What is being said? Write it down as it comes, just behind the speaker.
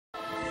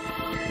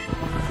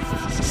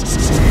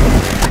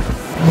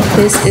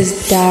This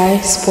is Die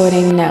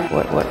Sporting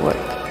Network.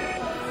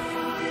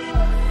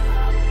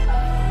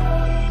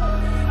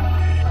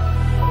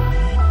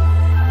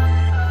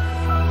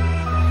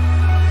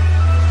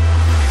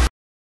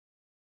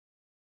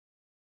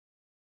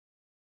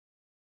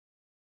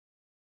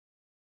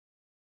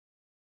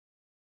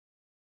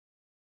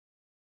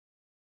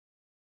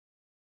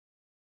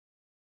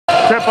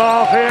 Tip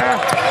off here.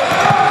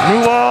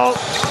 Univ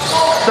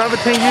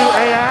 17U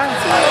AI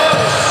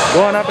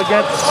going up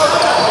against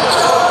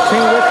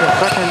Team Richmond.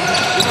 Second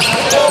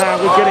time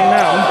we're getting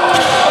them.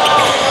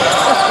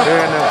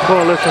 They're in the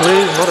Coalition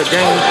League. What a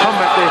game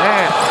comeback they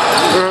had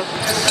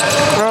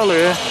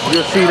earlier.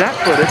 You'll see that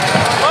footage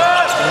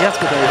from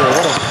yesterday.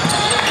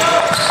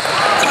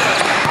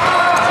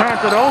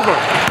 Turns it over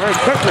very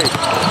quickly.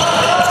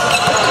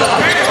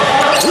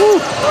 Woo.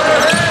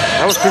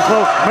 That was too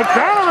close.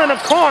 McDonald in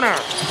the corner.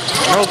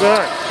 No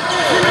good.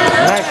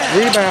 Nice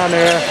rebound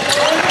there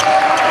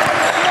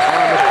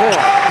on the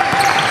court.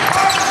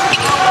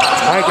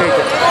 Mike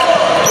Aiken.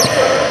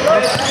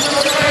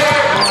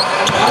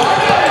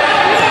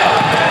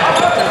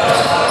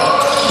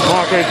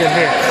 Mark Aiken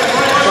here.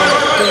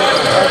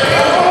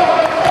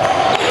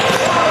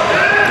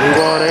 We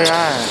want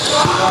AI.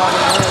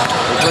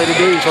 We play the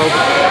D, folks.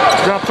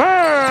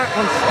 Jumper!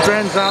 One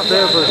spins out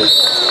there for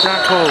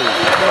Jack Cole.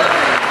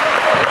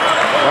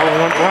 That one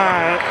went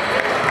wide.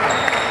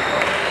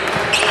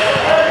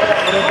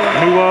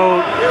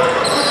 Univ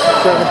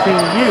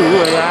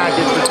 17U, AI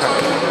gets the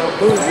touch.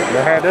 They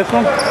had this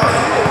one. They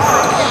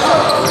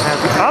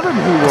have the other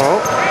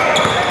Univ.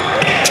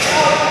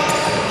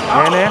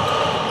 And there.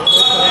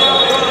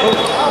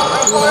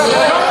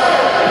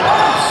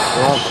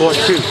 We're on court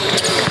 2.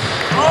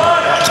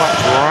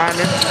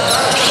 Grinding.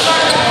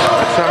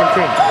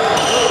 17.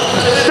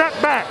 Step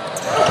back.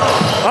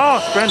 Oh,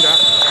 Spender.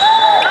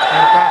 And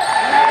a foul.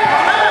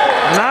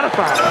 Not a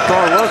foul. I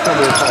thought it was going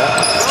to be a foul.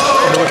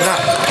 And it was not.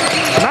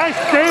 Nice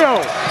steal.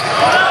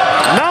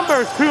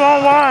 Numbers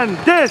 2-on-1.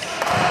 Dish.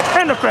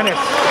 And the finish.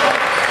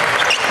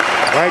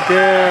 Right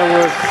there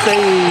was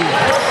saved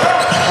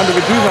under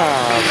the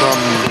juvenile from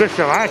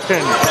Bishop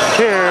Action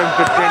here in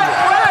Virginia.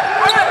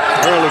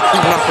 Early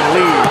 2-0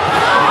 lead.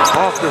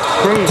 Off the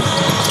screen.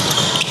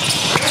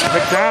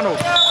 McDonald.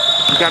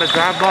 You got to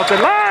drive off the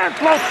line.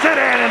 Floats it in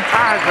and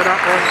ties it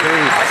up on 3.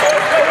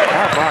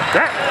 How about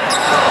that?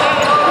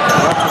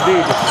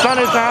 Indeed, the sun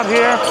is out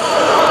here.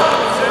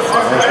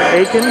 Mr.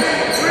 Aiken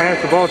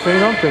hands the ball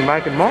to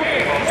Mike and Mark. I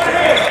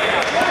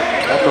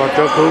thought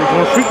Joe Cool was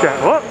going to shoot that.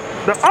 Oh,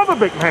 the other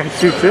big man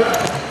shoots it.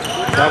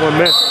 That one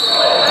missed.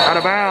 Out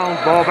of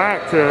bounds. Ball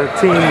back to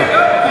Team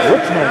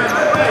Richmond.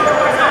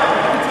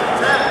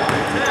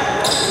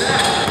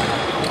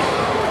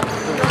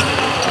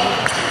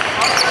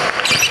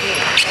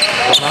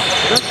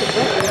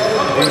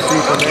 DC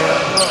from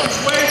there.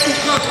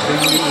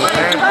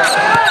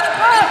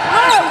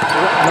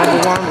 Number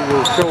 1, we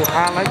will show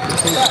highlights of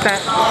some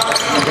stats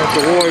against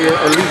the Warrior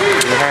Elite.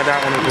 We had that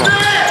one as well.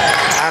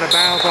 Out of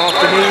bounds off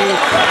the knees.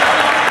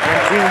 And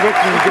Team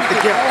Richmond gets the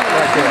gift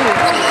right there.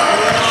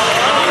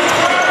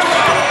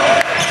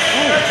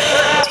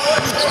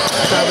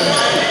 7.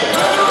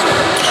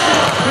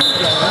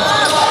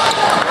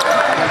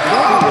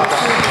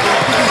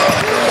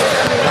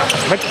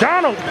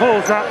 McDonald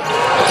pulls up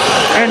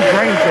and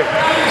drains it.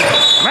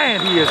 Man,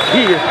 he is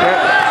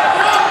better.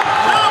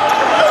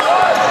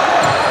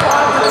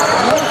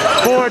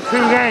 4-2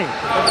 game.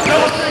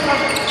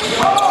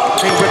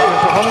 Team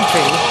Richmond's the home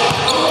team.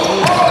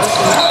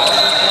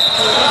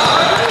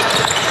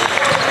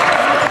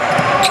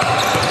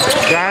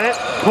 Got it.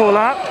 Pull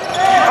up.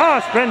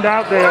 Oh, spin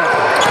out there.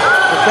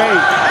 Okay.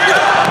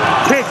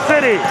 Big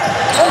City.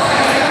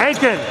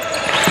 Aiken.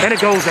 And it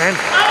goes in.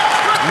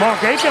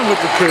 Mark Aiken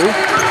with the 2.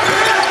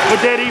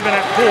 We're dead even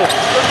at 4.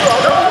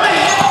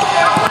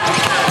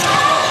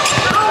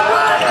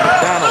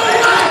 McDonald.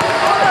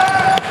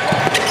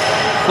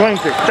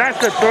 Swings it.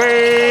 That's a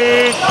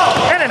 3.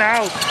 In and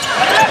out.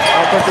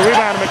 Offensive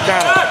rebound to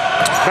McDonald.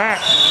 Back.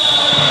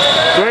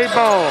 Great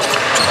ball.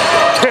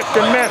 Tipped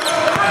and missed.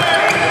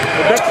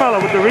 The big fella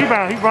with the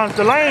rebound. He runs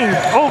the lane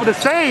over the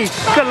stage.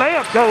 The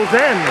layup goes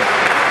in.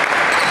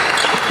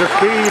 The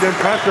speed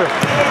impressive.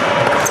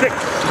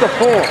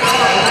 6-4.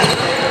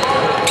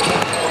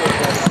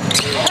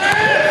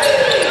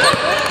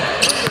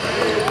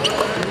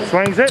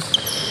 Swings it.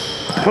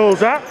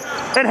 Pulls up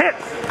and hits.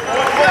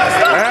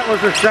 That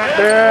was a shot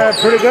there,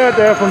 pretty good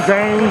there from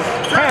James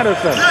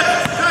Patterson.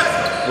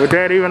 We're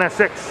dead even at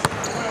 6.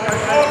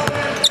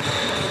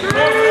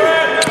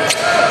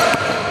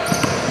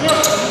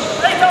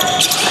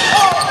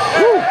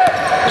 Woo.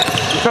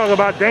 You talk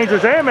about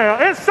dangerous airmail.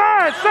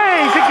 Inside,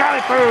 saves, he got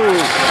it through.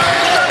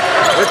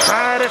 We're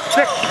tied at 6.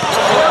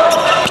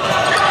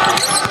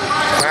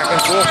 Back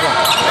and forth.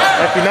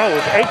 As you know,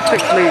 it's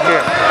 8-6 lead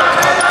here.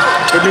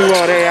 The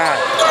Univ AI.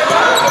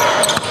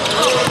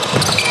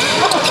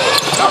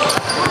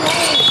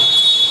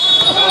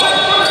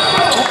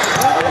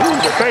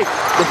 Fake,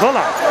 the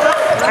pull-up,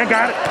 and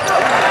got it.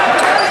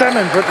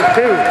 Simmons with the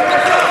 2.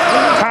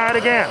 Tied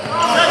again.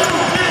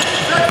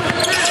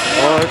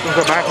 Oh, this one's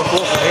a back and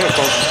forth from here,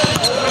 folks.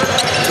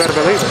 You better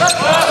believe it.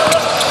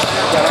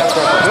 Got out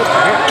across the foot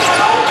from here.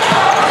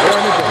 There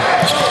in the door.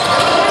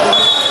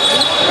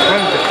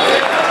 Swings it.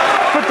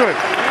 For three.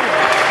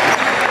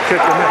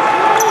 Tips and miss.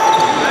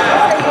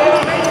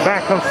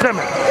 Back comes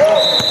Simmons.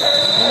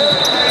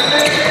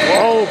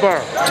 Over.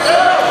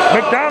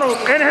 McDonald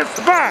in his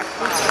spot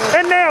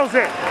and nails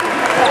it.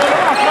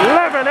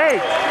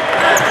 11-8.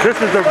 This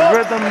is a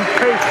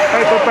rhythm-paced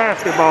type of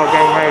basketball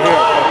game right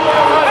here.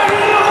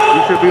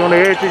 You should be on the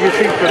edge of your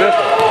seat for this.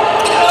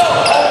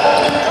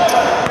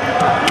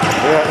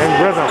 Yeah, in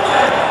rhythm.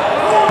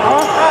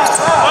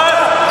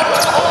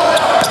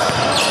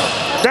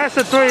 That's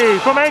a three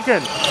from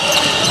Aiken.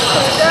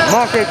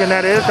 Mark Aiken,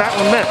 that is. That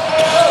one missed.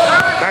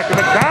 Back to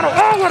McDonald.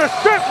 Oh, what a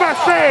strip by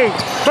save.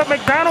 But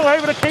McDonald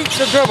able to keep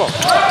the dribble.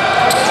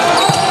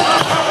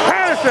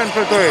 Patterson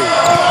for three.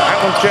 That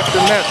one tipped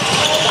and missed.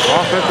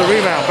 Offensive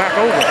rebound. Back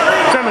over.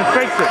 Simmons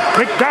fakes it.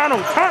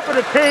 McDonald, top of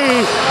the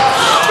key.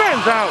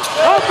 Spins out.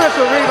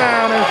 Offensive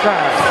rebound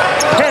inside.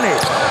 Kenny.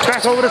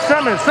 Back over to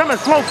Simmons.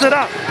 Simmons floats it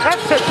up. That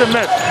tipped and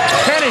missed.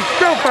 Kenny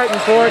still fighting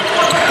for it.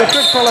 The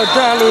big fella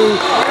Jalu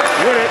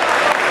with it.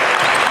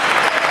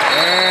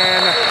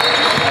 And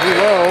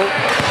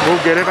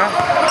we'll get it back.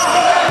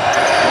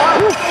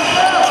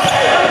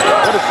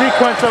 What a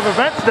sequence of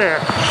events there.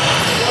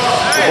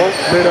 Both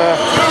did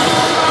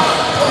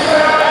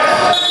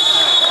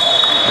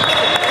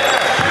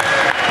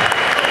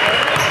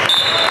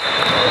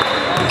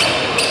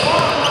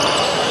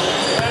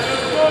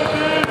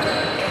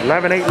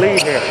 11-8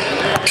 lead here.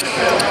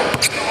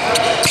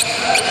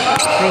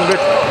 King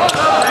Richmond.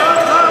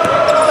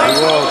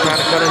 Whoa, trying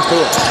to cut into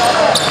it.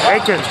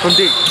 Aiken from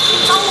deep.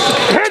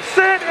 Hits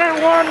it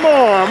and one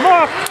more.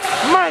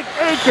 Mike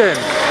Aiken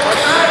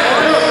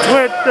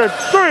with the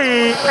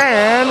 3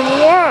 and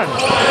 1.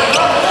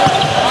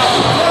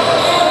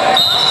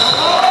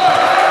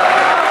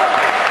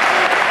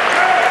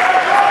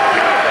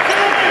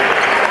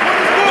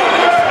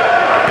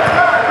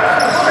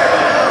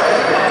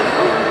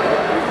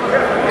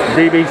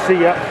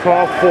 DBC up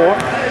 12-4.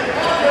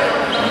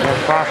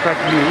 Against Prospect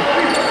U.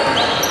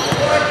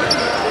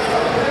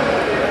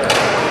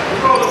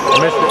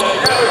 Missed it.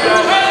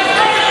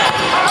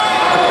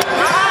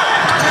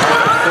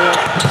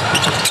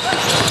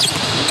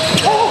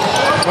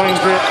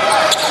 Swings it.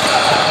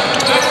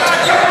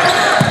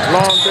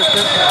 Long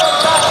distance.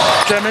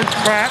 Simmons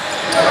trapped.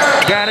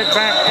 Got it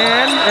back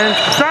in.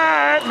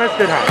 Inside. Missed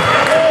it high.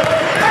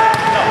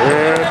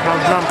 Here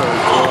comes numbers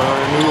for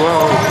New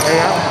World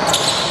AAU.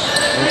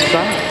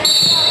 Inside.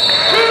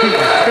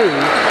 2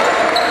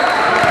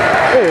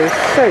 is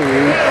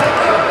saved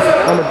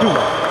on the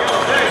Duma.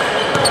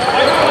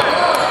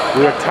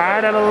 We are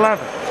tied at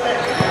 11.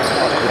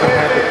 We don't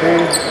have to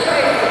play.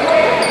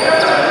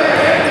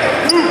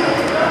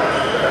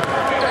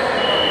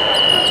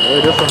 Boy,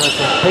 this one has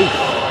some pace.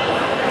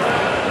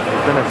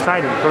 It's been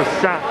exciting. First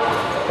shot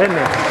in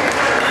there.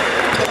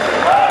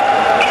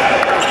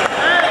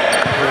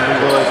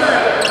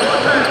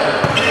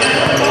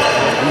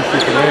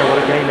 What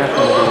a game that's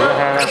going to be. What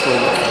that's going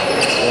to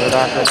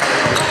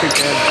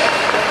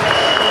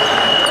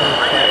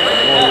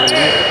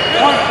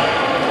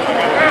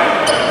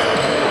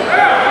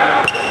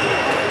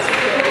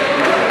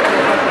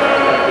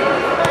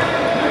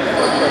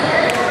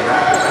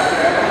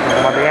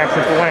the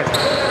action for win.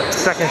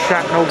 Second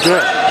shot, no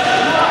good.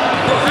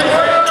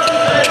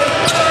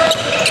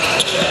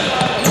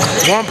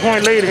 1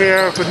 point lead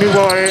here for New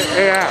World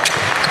AAU.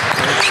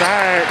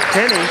 Inside,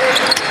 Kenny.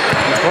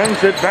 He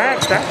swings it back.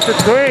 That's the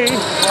 3.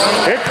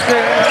 It's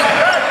there.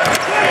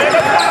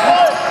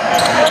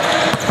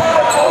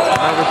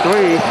 Another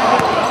 3.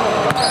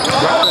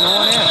 Dropping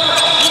on in.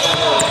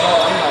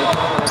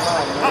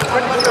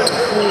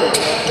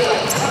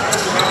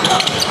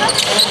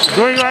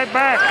 Three right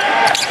back.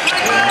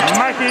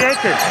 Mikey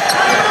Aiken.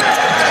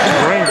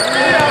 Bring it.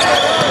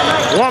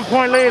 1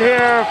 point lead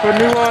here for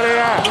New World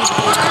AAU.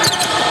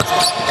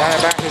 Got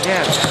it back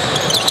again.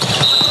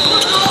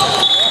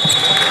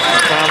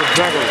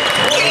 Juggle.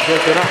 He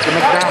gets it up to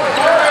McDonald.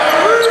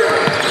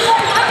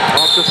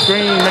 Off the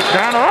screen,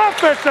 McDonald.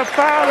 Offensive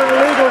foul and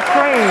illegal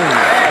screen.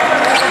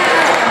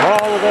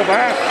 Ball will go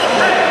back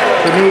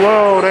to New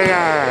World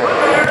AAU.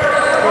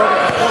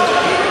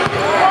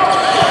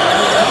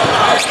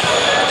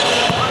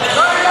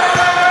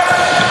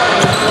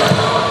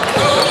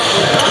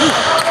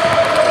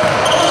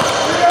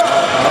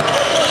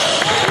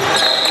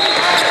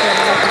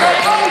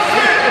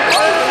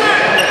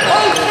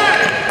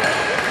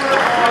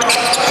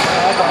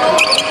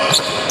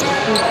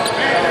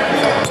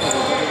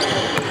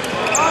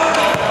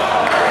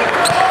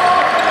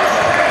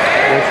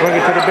 Swing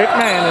it to the big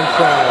man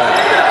inside.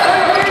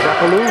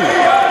 AAU.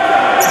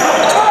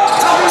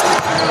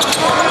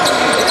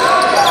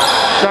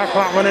 Shot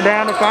clock running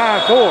down to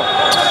 5-4.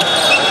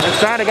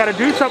 Inside, they got to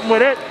do something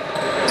with it.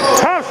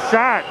 Tough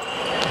shot.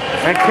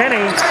 And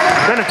Kenny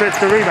benefits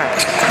the rebound.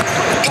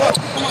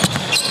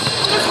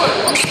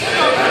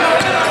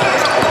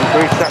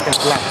 3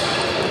 seconds left.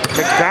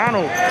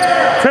 McDonald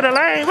to the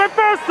lane.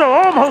 Reversal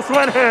almost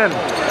went in.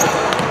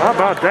 How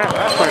about that?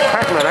 That's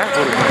spectacular. That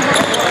would have been.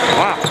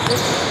 Wow.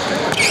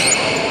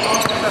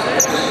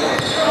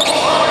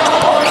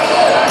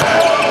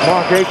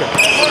 Mark Aiken.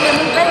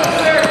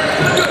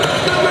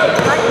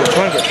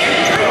 Swing it.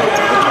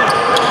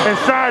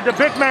 Inside the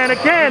big man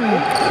again.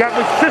 Got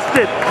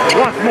resisted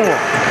once more.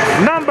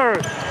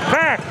 Numbers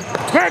back.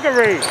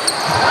 Gregory.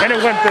 And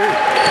it went through.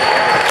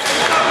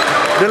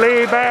 The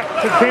lead back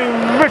to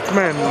Team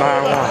Richmond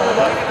by 1.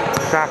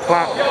 Shot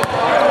clock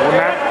will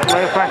not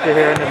play a factor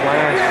here in the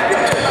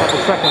last couple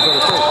seconds of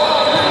the first.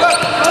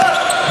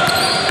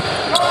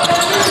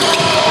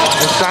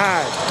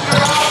 Inside.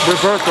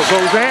 Reversal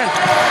goes in.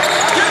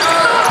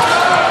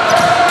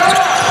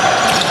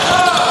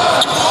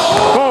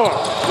 4,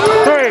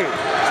 3,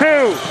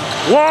 2,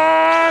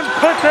 1.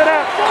 Puts it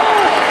up.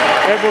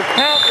 It will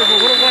count if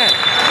it would have went.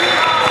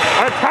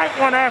 A tight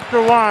one after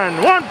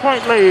 1. 1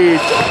 point lead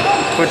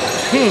for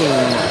Team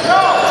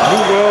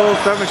New World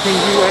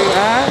 17U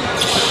AI,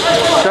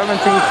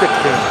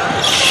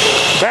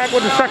 17-16. Back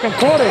with the second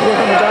quarter here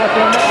on the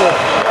Basketball Network.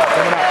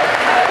 Coming up.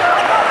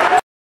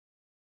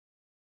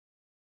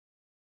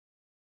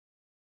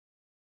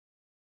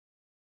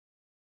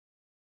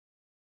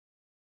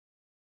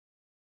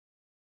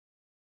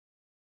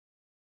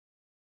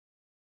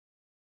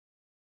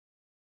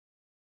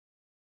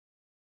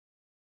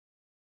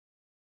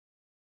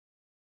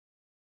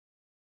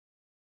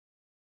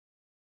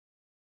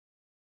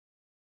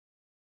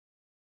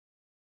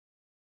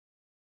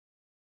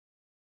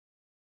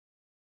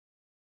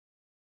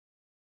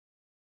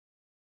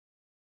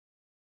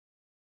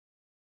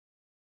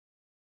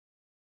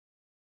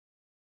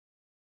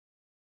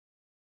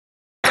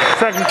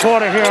 Second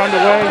quarter here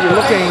underway. You're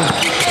looking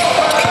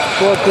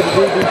forward to the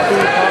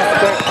BBC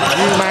prospect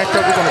review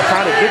matchup. We're going to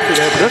try to get to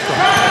that. But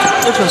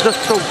this one's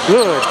just so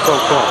good so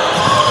far.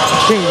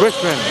 Team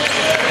Richmond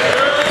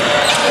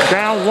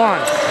down 1.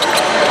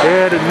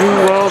 Here the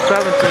New World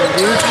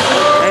 17U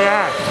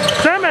AI.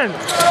 Simmons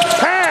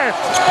pass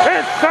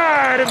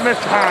inside and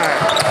missed high.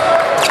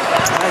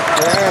 Nice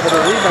grab of the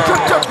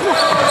rebound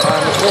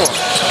on the floor.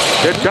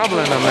 They're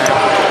doubling them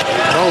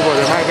now. Over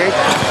to Mike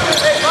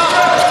Aiken.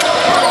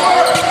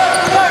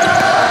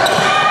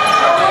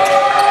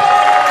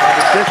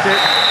 Dish it,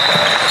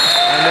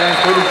 and then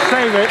could he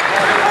save it?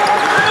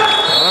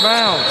 Out of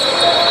bounds.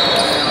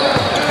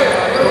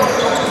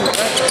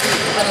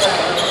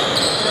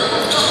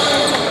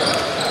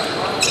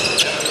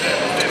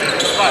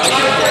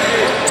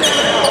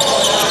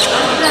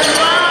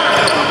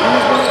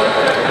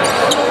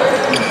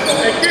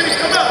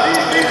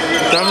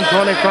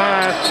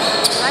 $7:25.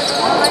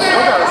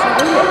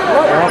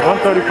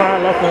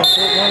 1:35 left on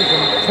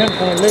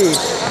 10-point lead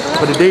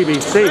for the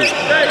DBC.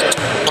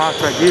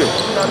 Prospect U.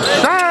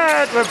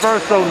 Side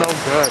reversal, no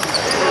good.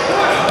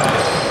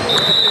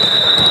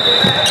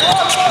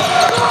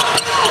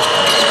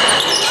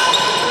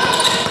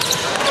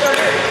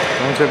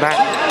 Brings it back.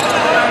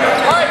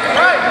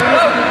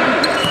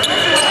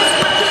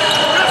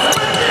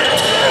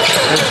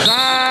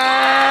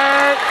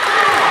 Inside.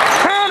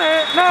 Count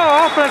it.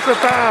 No, offensive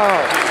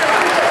foul.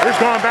 It's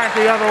going back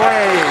the other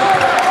way.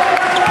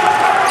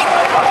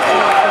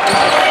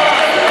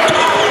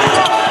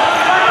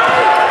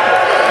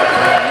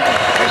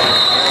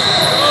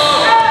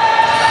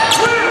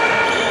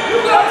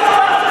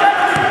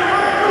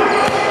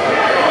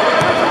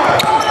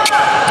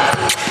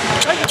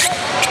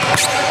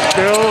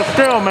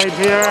 Stalemate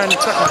here in the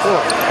second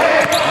quarter.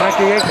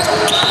 Mikey Aiken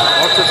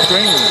off the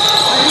screen.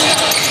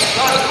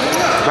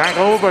 Back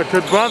over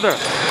to Brother.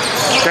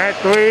 That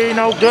 3,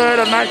 no good.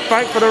 A nice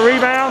fight for the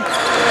rebound.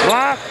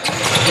 Block.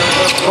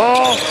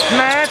 Ball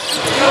snatch.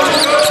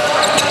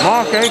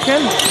 Mark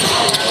Aiken.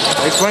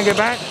 They swing it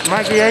back.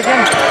 Mikey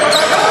Aiken.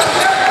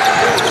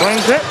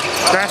 Swings it.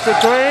 That's the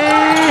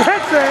 3.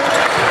 Hits it.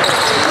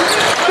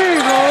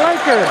 Steve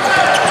Lincoln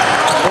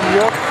from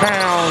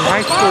Yorktown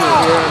High School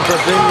here in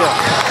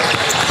Virginia.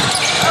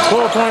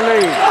 4-point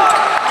lead.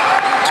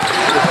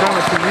 The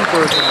 17U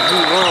version of the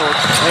New World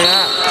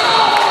AI.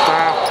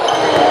 Foul.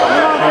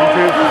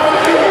 2-2.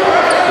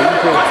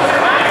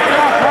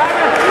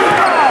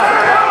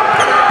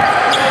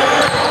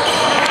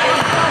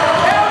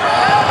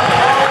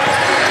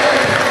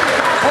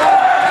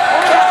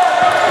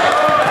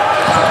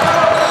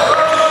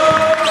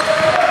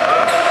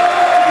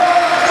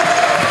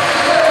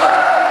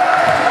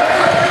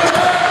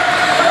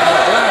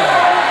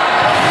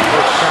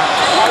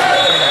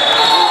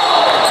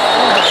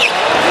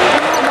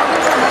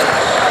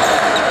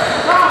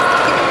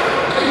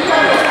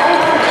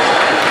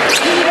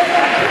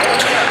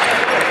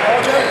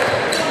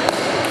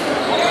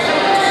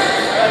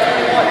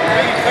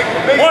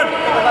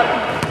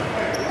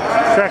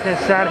 Second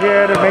shot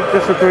here to make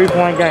this a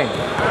 3-point game.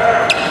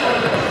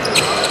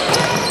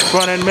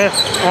 Front and miss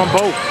on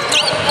both.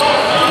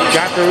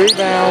 Got the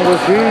rebound,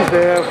 was used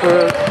there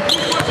for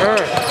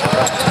Earth.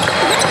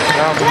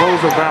 Now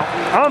Roosevelt,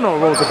 I don't know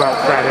what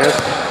Roosevelt's side is.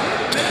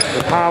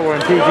 The Power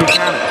and TG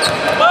County.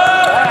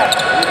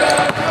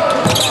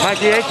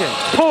 Mikey Aiken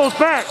pulls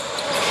back.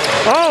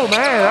 Oh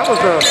man, that was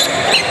a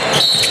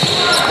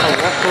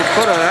left foot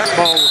footer. That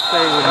ball will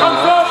stay with me.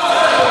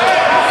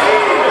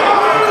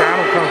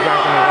 McDonald comes back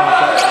in the wrong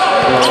side.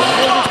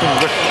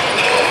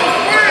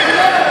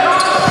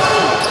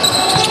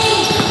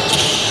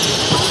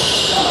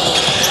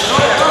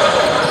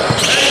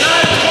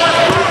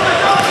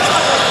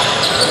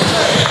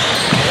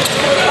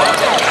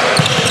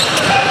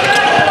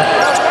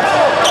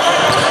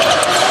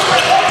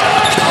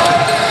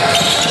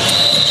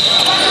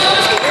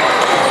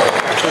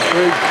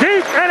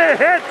 Deep and it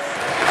hits!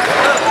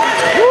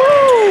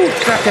 Woo!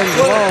 Second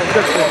long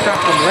distance shot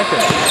from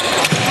Lincoln.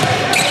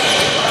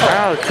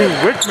 Now Team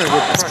Richmond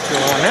with pressure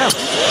on them.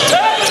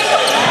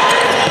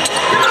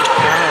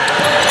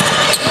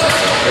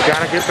 They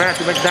gotta get back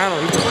to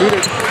McDonald. He can shoot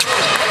it.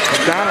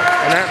 McDonald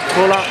and that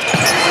pull up.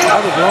 That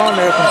was long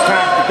there from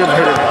Pat. He couldn't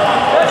hit it.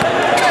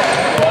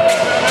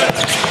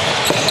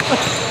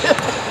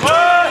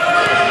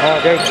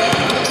 Oh, they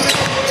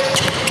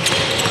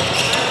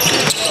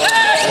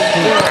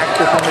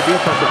active on the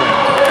defensive end.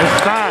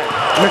 Inside,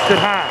 missed it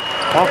high.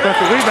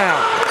 Offensive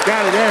rebound,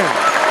 got it in.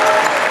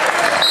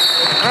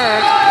 All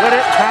right, with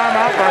it,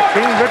 timeout by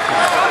Team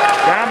Richmond.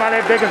 Down by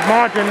their biggest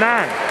margin,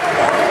 9.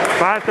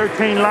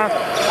 5:13 left,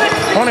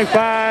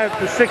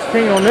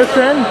 25-16 on this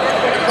end.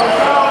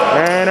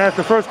 And as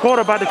the first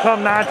quarter about to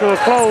come now to a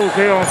close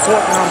here on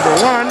court number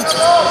 1,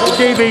 the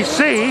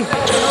DBC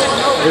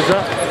is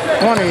up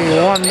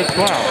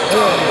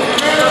 21-12.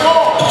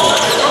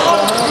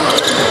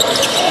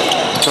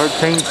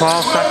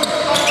 13-12 seconds.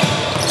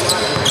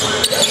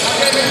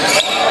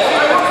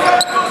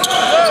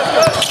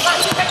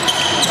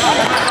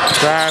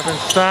 Drive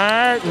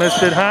inside,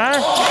 missed it high.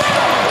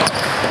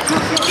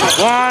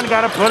 One,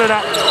 gotta put it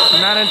up,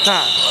 not in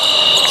time.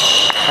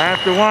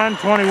 After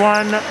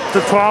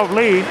 21-12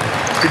 lead,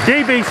 the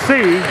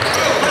DBC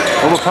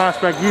over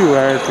Prospect U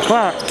as the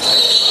clock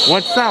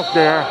went south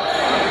there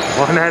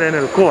on that end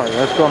of the court.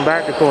 Let's go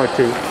back to court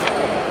 2.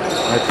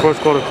 As the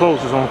first quarter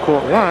closes on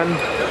court 1.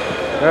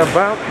 They're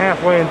about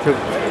halfway into it.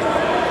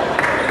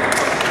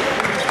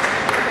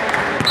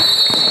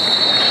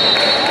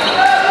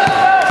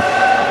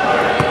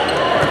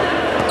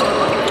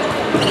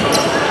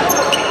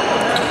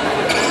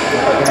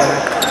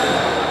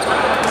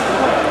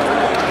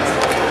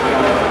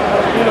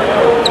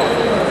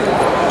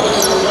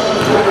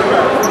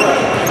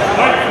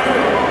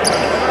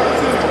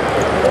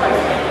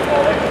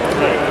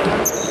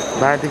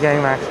 Back to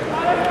game action.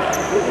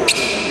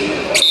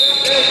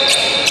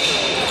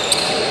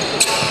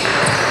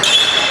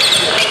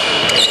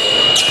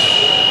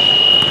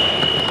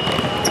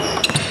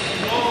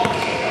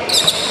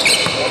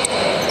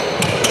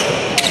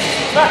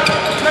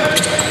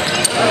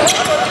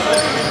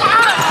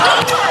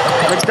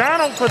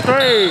 McDonald for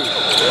 3.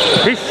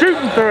 He's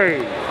shooting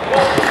 3.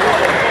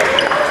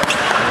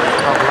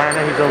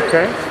 Atlanta, he's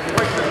okay.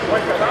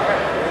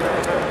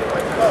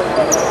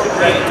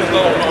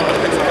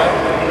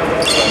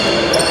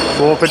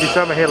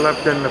 4:57 here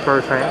left in the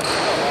first half.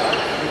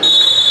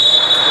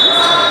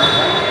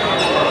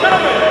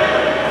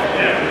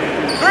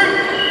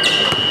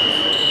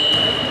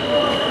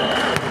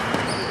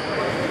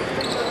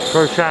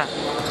 First shot.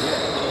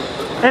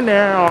 In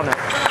there on it.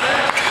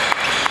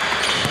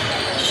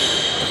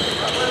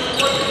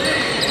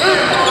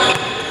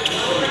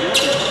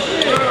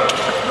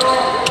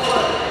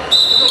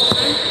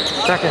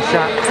 Second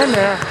shot in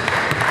there.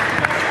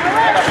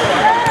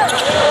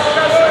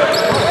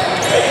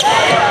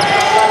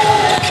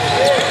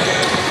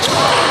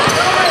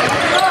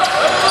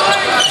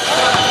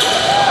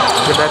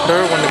 Get that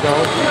third one to go.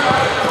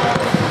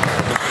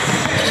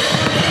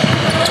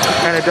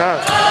 And it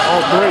does.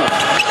 All 3.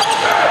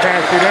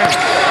 Pass it in.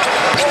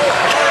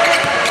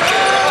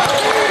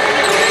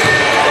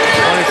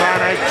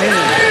 25-19.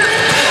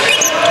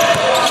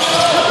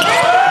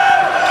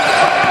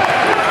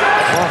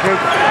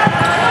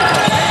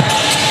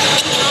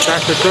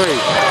 That's the 3.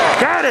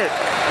 Got it!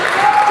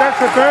 That's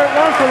the third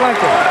one for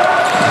Lincoln.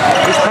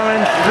 He's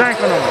coming,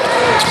 zanking him.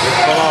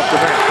 Fell off the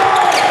bench.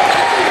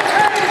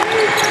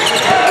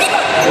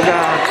 We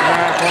got a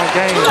 9-point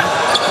game.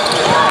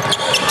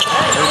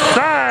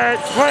 Inside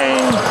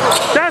swing.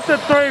 That's a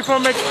 3 for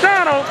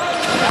McDonald.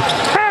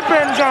 Tap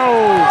and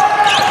goes.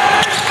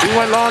 He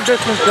went long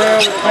distance there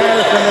with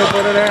Patterson. They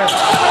put it in.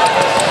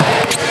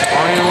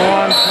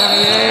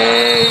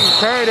 21-28.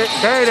 Carried it.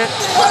 Carried it.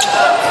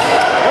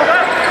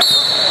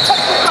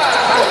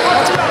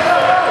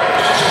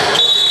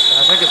 I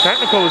think a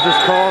technical was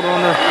just called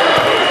on the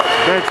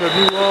bench of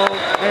New World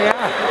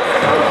AI.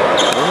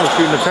 We're going to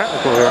see the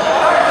technical here.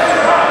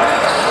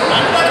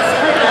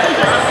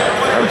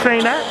 Haven't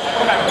seen that.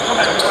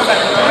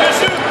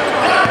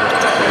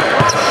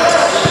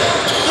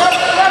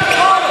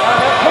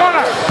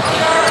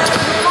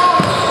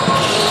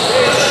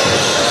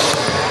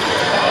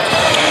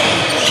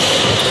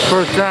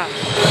 First shot.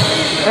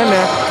 In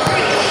there.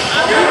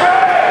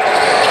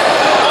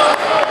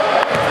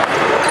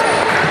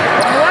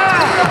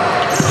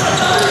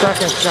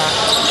 Second shot.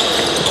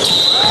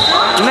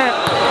 Net.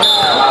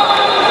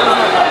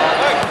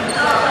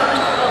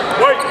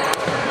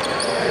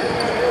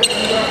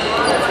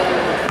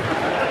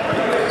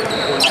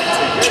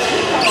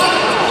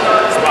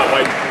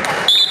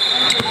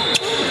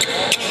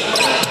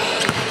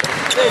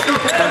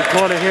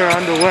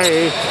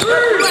 away.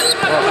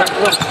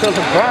 Still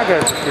some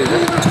progress.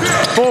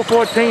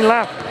 4:14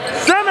 left.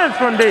 Simmons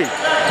from deep.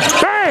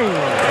 Bang!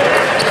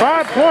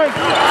 5 points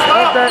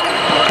of that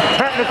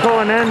technical,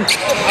 and then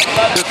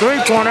the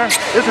three-pointer.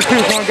 It's a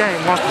 2-point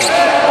game. Watch it.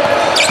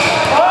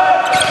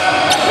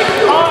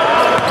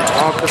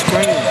 Off the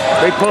screen.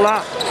 They pull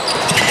out.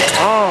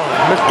 Oh,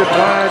 missed it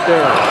wide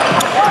there.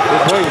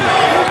 It's waiting.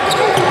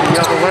 The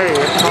other way. It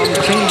comes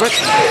Team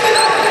Richmond.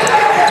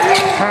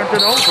 Turns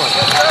it over.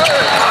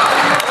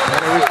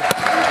 And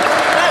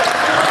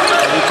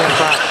we can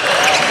back.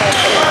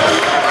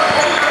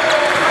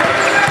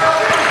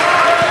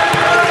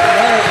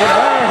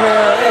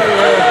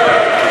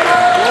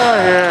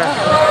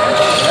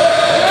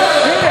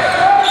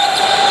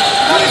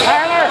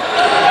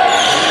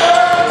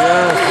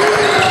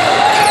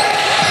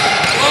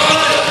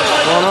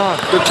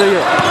 Good to see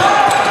you.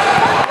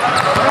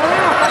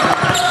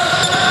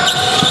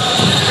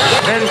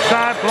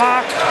 Inside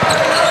block.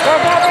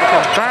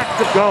 Back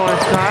to go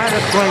inside.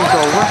 It swings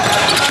over.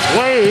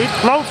 Wade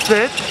floats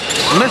it.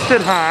 Missed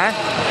it high.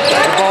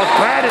 The ball's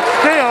batted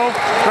still.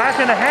 Back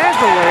in the hands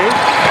of Wade.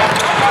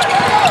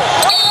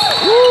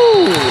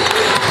 Woo!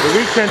 The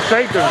reach and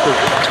saved them.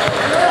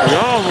 He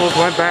almost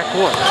went back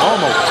court.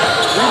 Almost.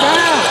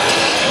 Rebound.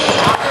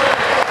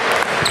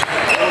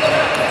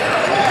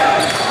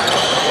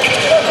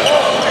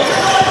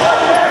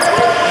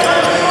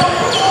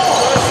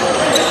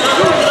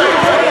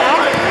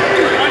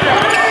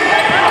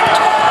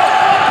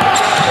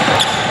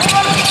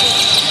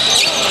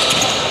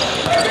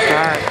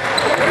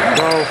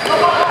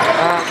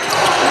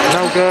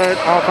 Good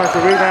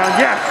offensive rebound.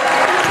 Yes!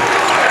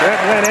 That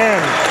went in.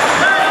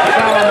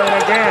 Solomon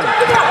again.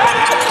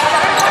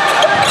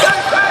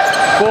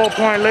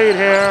 4-point lead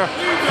here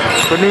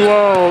for New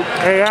Old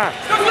AI.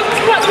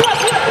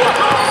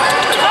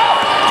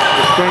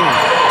 The screen.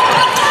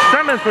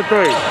 Simmons for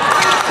 3.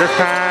 This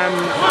time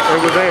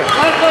it was there.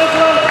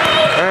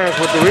 There's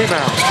with the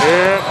rebound.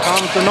 Here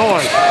comes the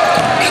noise.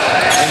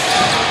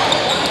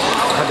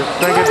 Had to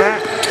take it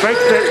back.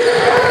 Fakes it.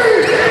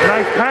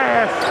 Nice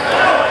pass.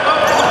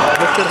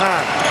 Missed it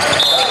high.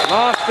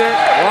 Lost it.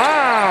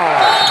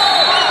 Wow.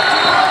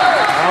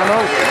 I don't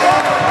know.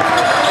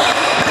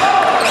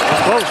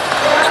 It's close.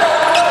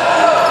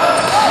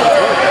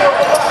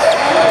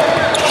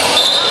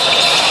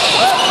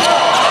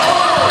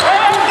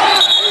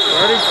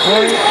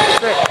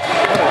 30-26.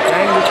 What a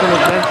game this one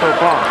has been so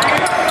far.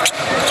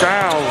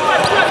 Styles.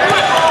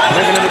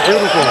 Making it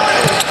beautiful.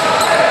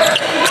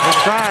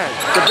 Inside.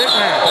 The big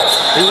man.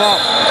 He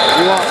walked.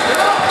 He walked.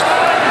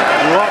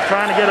 He walked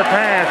trying to get a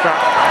pass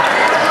out.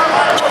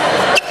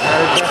 That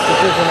is best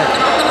decision there.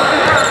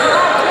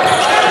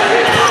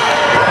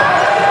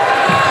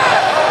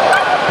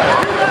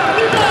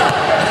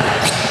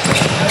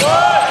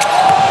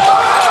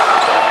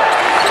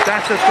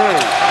 That's a 3.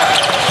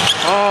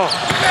 Oh.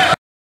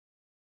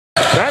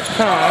 That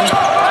time,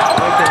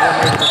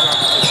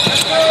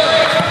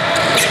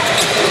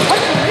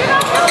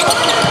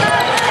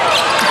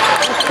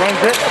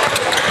 brings it.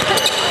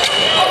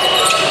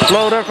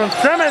 Floater from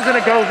Simmons and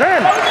it goes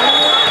in.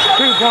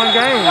 2-point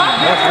game.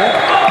 That's it.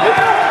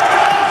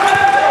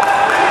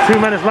 2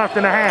 minutes left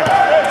in the half.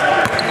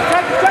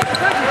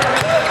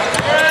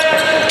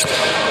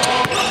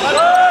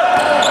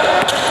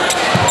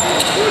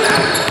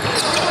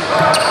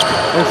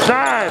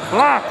 Inside,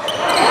 blocked.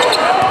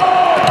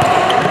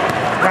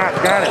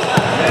 Got it.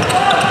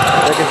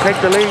 They can take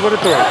the lead with a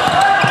 3.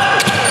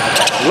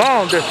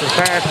 Long distance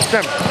pass to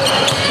Simmons.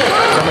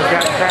 Simmons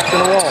got trapped in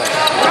the wall.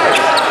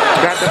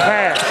 Got the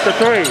pass, the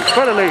 3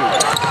 for the lead.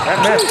 That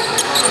missed.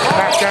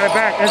 Back got it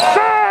back.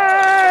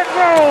 Inside!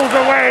 Rolls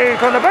away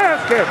from the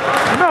basket.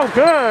 No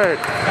good.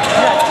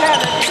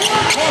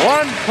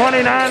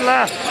 1:29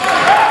 left.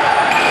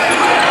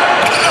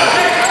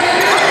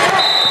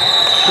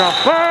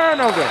 Jumper,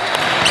 no good.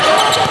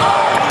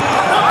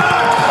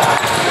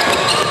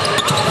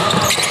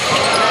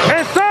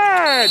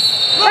 Inside!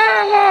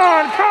 And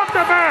 1! Caught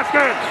the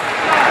basket!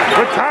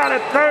 We're tied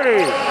at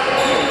 30.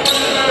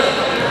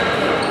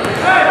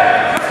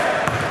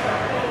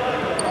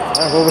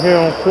 Back over here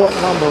on court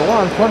number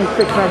 1,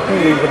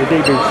 26-19 for the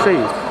DBC.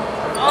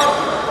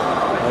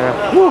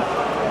 Yeah. Woo.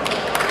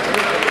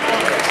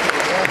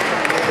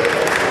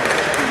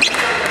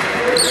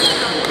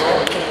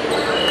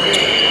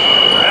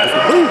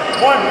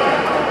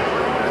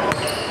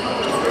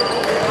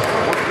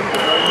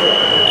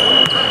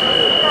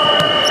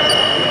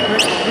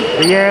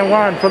 The and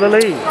 1 for the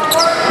lead.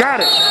 Got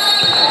it.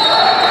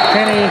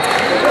 Kenny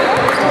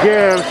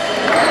gives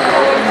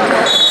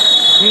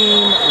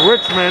Team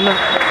Richmond a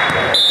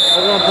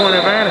 1-point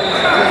advantage.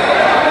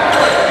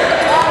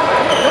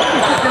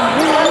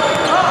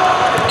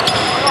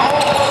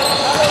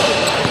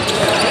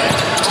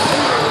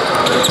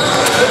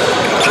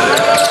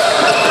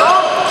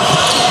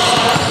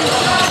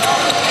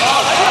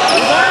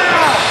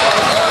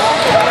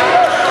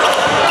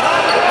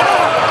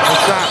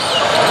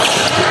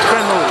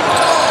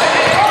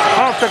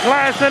 Off the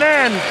glass and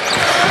in.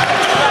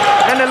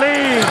 And the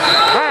lead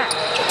back.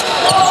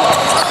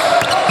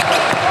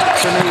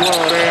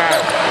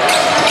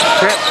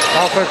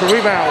 Offensive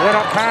rebound, went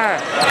up high.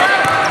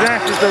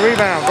 Snatches the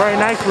rebound very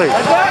nicely.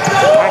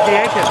 Mikey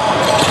Aiken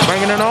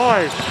bringing the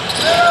noise.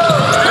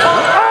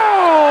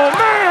 Oh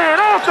man,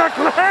 off the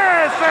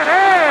glass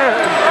ahead.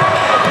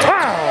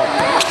 Wow.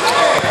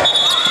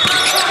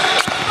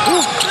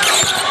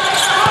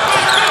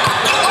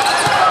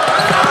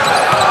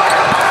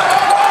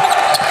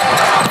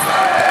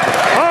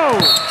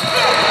 Oh,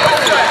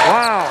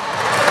 wow.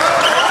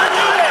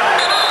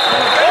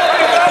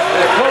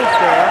 Close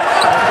there.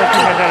 I think he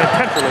had that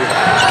intentionally.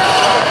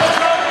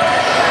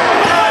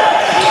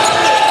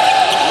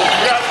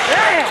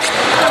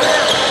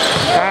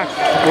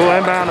 We'll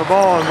inbound the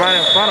ball and right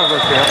in front of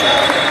us here.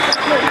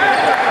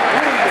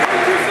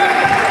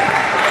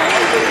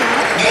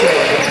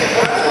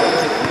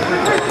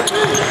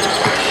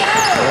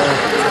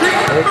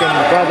 Aiken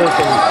brothers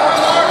and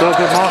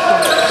Douglas Monson.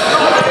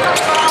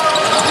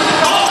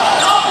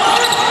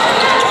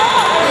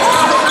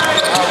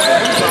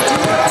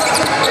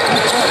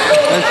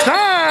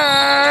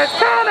 Inside!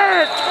 Count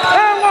it!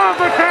 And one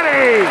for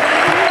Kenny!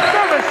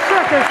 7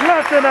 seconds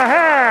left in the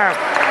half.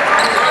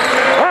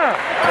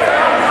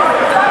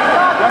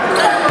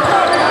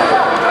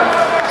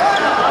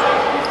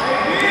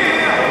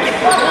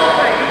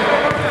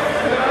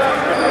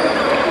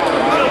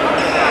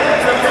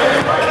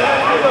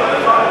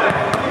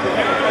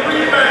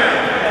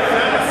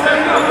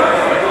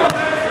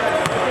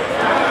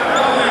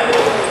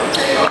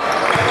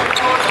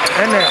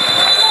 In there.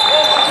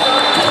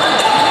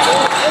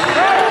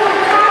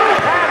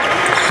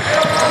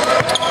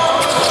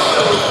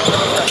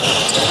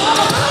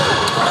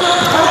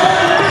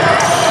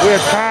 We're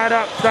tied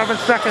up, 7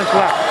 seconds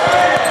left.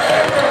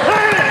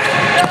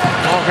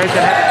 Oh,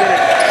 Aiken had to get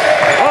it.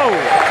 Oh,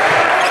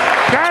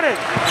 got it.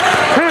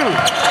 2.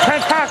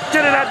 Hancock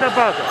get it at the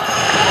buzzer.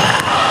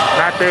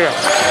 Not there.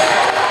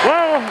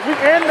 Well, we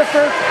end the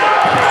first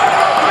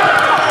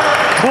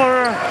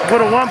quarter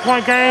with a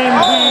 1-point game.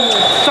 We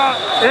start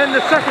in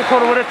the second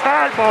quarter with a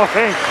tied ball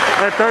game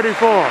at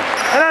 34.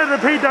 And as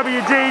the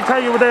PWG tell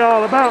you what they're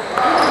all about.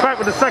 Back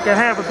with the second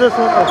half of this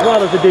one as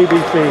well as the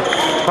DBC.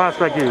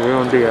 Prospect U, we're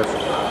on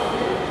DS.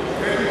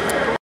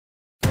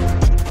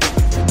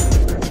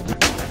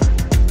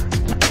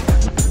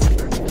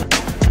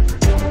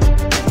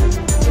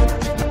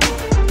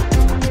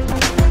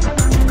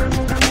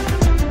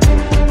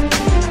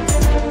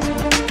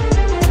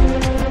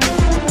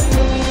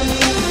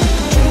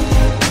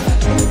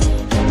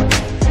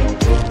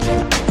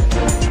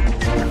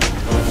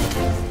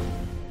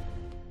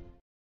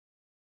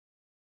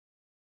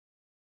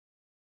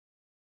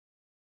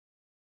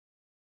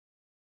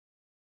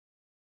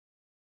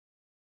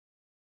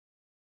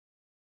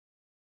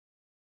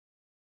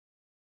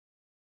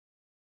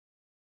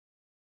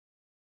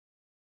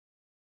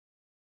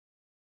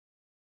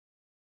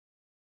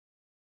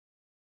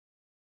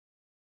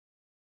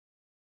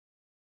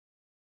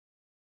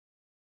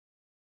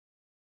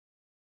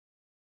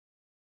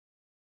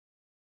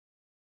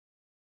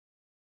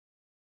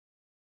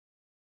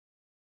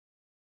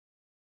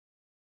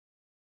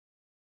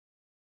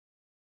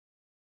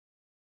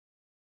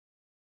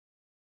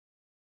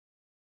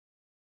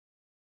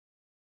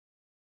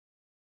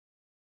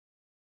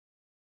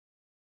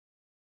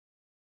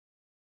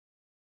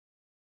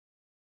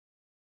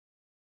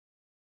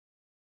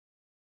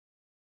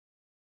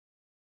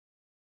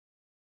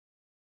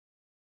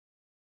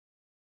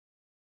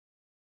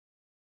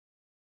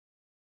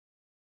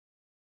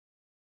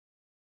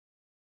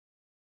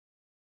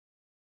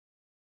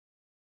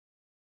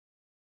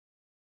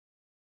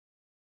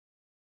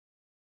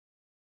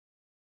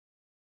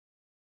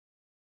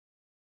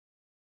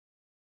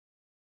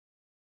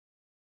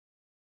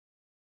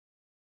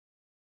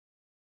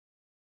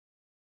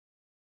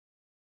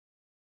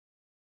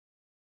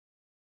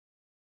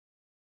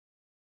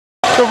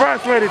 The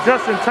Rats ready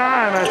just in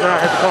time as I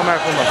had to come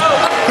back from a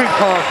street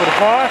car for the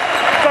car.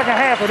 Second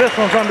half of this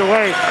one's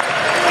underway.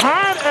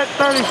 Tied at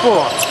 34.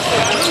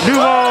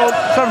 New World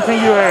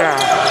 17U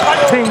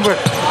Team Richmond.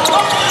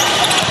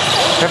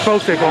 And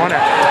Fosick on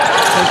that.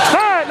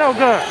 Inside, no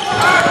good.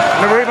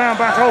 And the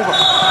rebound back over.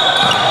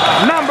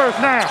 Numbers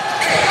now.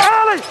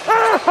 Ollie!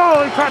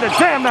 Oh, he tried to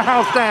jam the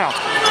house down.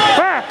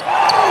 Back.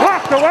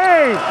 Blocked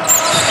away.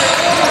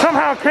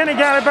 Somehow Kenny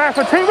got it back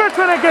for Team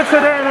Richmond and gets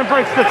it in and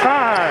breaks the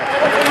tie.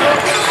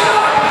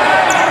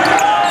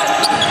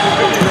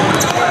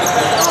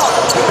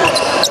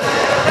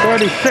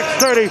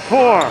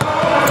 36-34.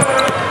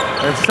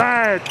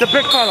 Inside the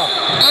big fella.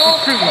 He's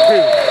shooting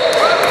two.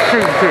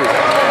 Shooting two.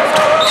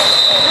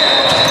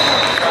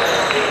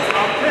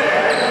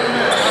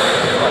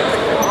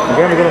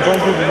 Again, we're going to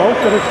bring you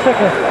most of the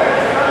second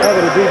of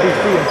the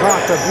DBC and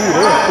Prospect U.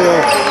 They're still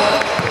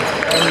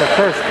in the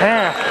first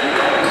half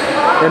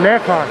in their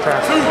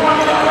contract.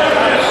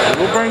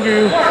 We'll bring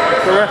you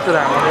the rest of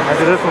that one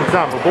after this one's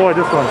done. But boy,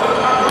 this one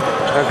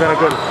has been a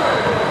good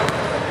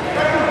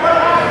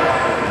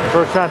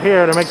first shot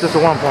here to make this a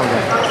 1-point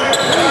game.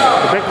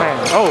 The big man.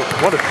 Oh,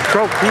 what a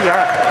stroke he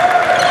got.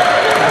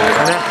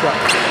 And that shot.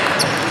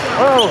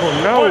 Oh,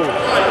 no.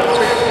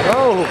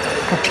 Oh.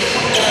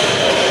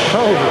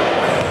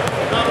 Oh.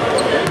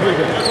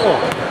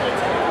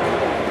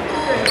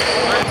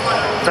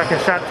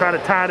 Second shot, try to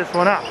tie this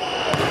one up.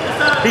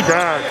 He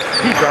does.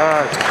 He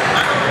does.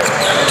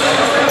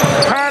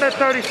 Tied at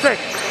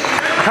 36.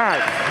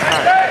 Tied.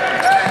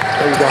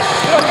 There you go.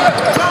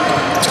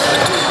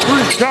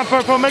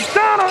 Jumper from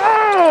McDonald.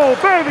 Oh,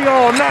 baby,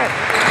 all net.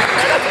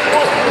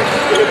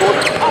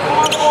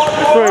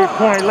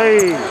 3-point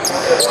lead.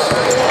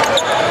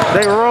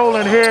 They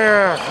rolling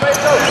here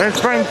in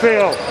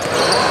Springfield.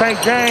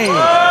 St. James.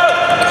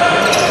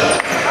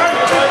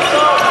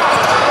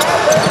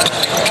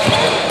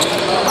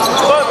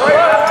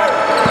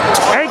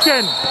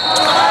 Aiken.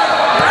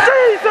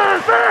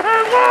 Jesus,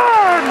 and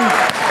one!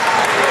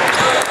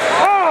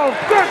 Oh,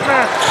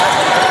 goodness!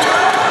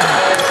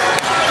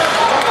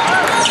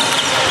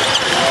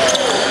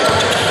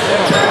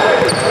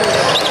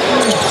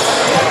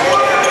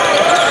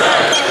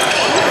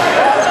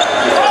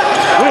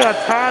 We are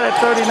tied at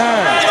 39.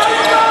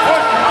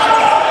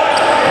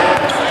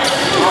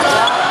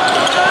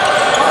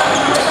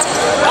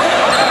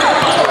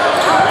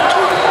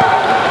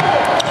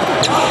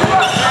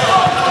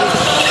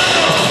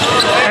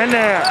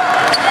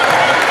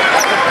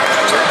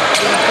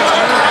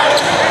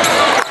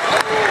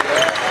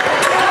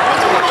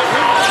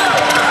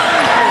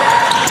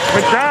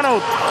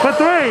 McDonald for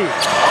three.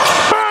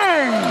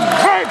 Bang!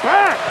 Right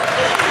back.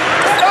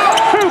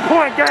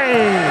 2-point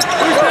game.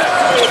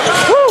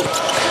 Woo!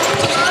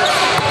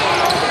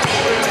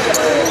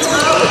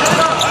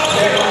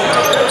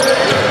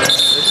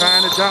 They're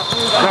trying to jump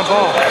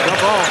ball.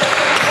 That's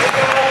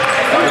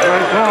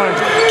where it's going.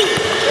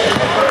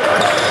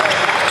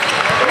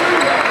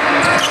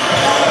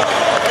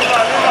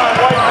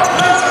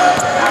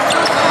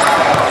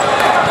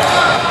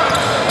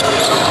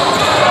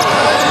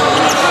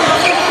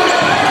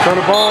 So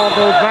the ball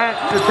goes back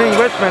to Team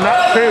Richmond,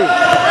 up 2.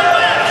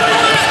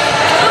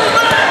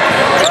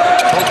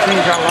 Both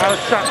teams got a lot of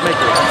shot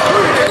makers.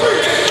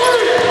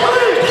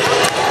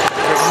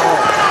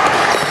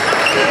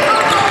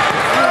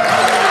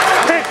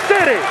 Pick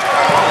City,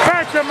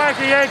 back to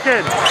Mikey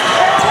Aiken.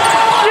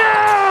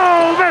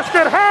 Yo, missed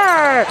it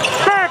high.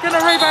 Back in the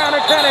rebound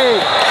to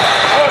Kenny.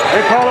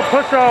 They call a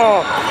push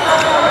off,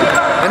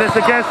 and it's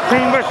against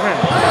Team Richmond.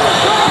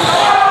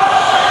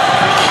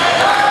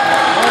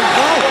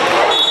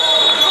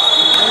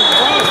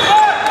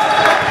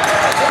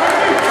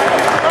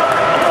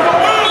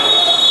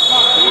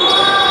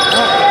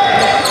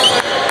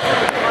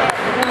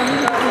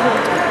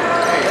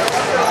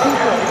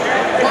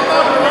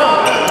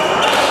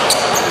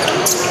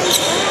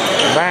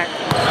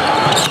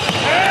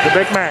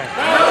 Big man,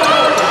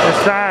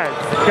 inside,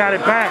 got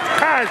it back,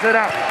 ties it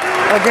up,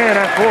 again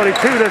at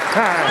 42 this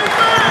time.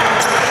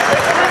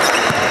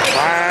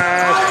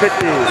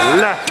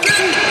 5:50 left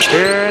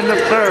here in the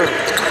third.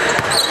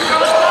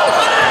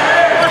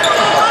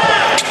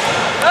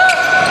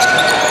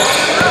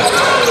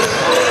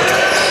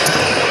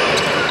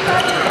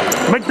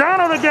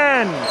 McDonald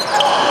again,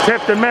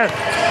 tipped and missed.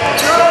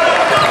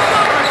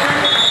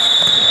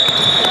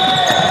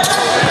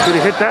 Should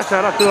have hit that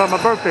shot, I threw out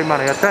my birthday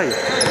money, I tell you.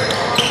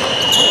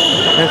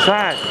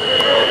 Inside,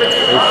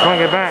 they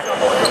swing it back,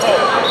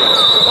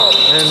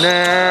 and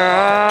they're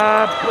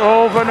up,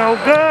 over, no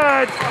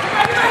good.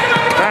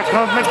 Back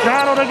comes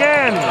McDonald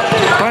again,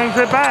 swings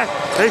it back,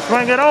 they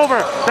swing it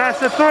over, that's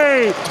the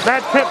 3,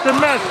 that tipped and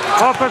missed,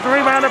 offensive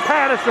rebound to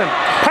Patterson.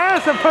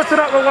 Patterson puts it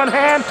up with one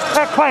hand,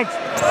 that clanks.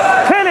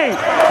 Penny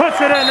puts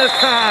it in this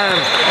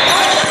time.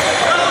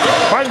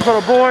 Fighting for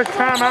the boys,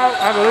 timeout,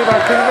 I believe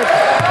I see it.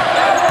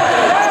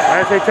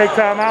 As they take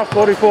timeout,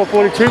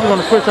 44-42, we're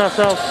going to switch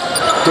ourselves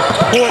to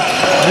court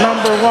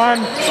number 1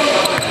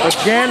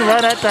 again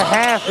right at the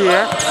half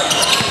here.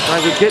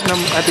 Like we're getting them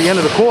at the end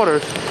of the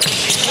quarters.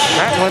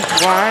 That went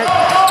wide.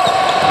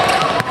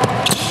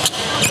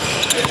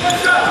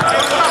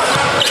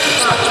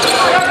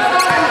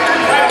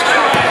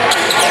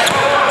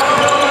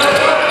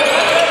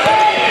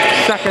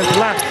 Seconds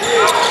left.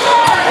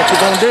 What you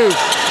gonna do?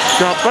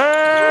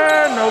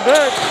 Jumper, no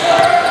good.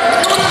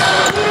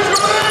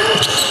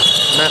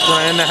 And that's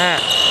gonna end the half.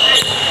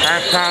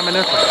 Halftime in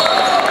this one.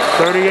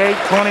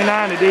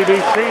 38-29 to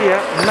DBC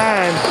at 9.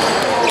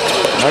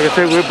 Like I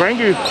said, we'll bring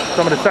you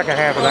some of the second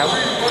half of that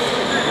one.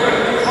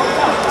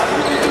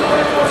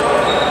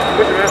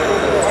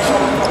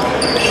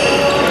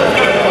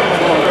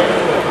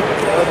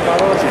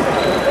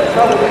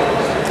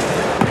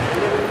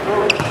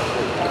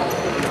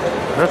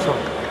 This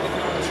one,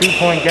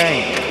 2-point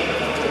game.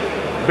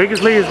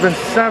 Biggest lead has been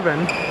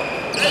 7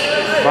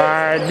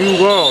 by New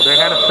World. They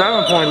had a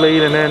 7-point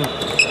lead and then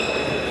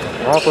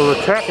off of a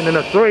check and then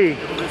a 3.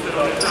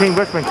 Team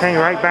Richmond came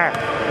right back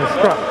and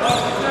struck.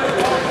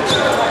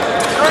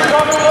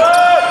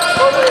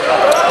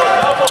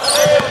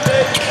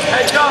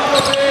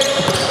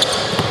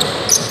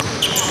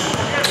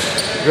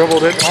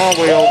 Dribbled it all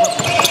the way over.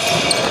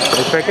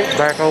 They pick it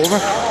back over.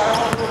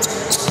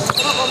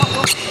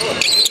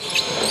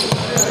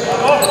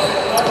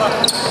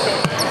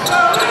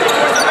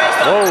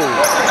 Whoa.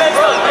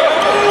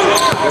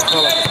 Good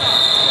pull up.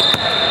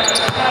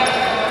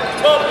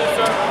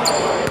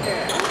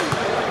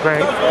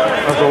 think.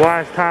 That was a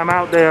wise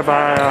timeout there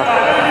by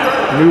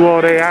New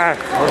World AI.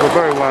 That was a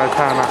very wise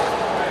timeout.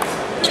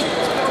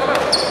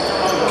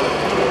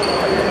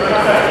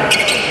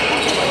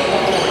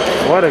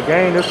 What a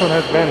game this one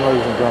has been,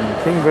 ladies and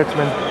gentlemen. Team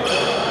Richmond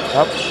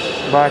up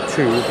by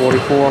 2,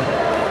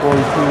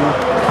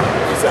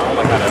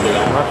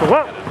 44-42.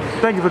 Well,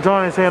 thank you for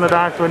joining us here on the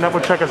Dye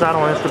Network. Check us out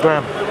on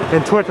Instagram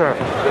and Twitter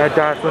at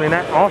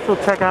Dye20net. Also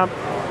check out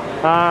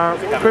our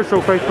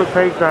official Facebook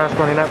page,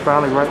 Dye20net,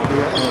 finally right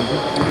here on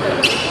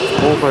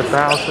YouTube. Over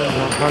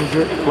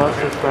 1,100 plus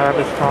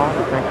subscribers strong.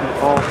 Thank you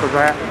all for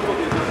that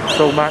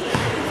so much.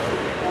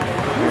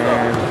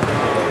 And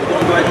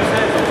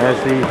as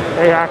the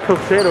AI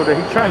coach said, that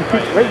he's trying to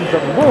keep ratings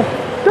up. Well,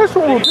 this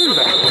one will do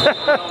that.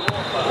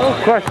 No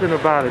question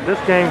about it. This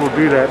game will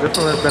do that. This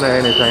one has been an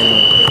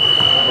entertainment.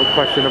 No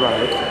question about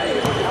it.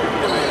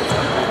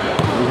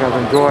 We have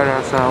enjoyed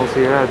ourselves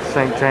here at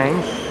St.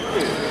 James.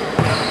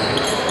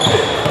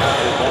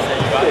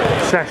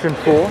 Session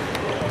 4.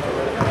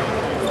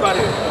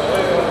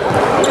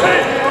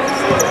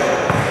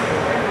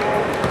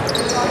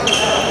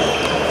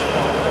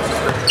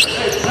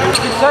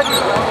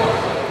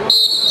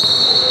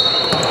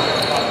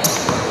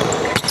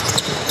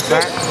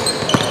 Back.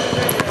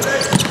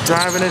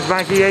 Driving is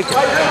Mikey Aiken.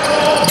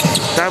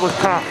 That was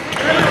tough.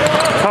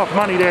 Tough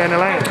money there in the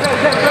lane.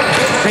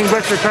 King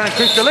Richmond trying to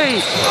keep the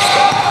lead.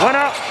 One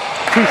up.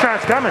 2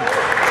 shots coming.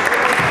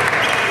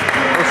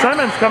 Well,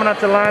 Simmons coming up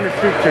to the line to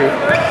shoot 2.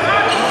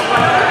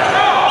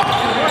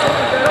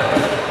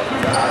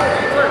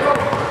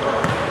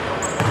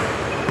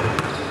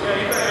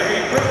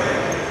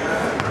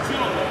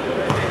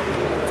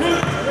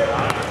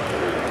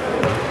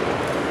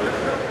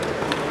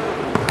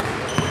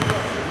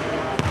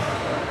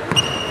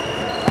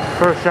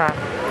 First shot,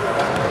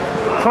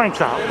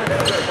 flanks out.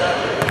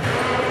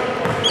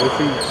 We'll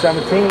see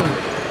 17.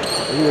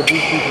 He will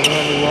beat people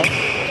when we want.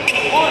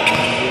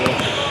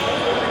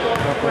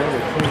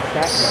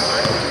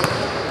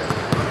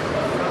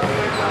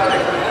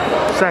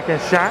 Second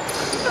shot.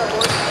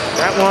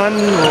 That one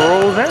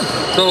rolls in.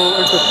 So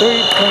it's a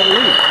 3-point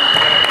lead.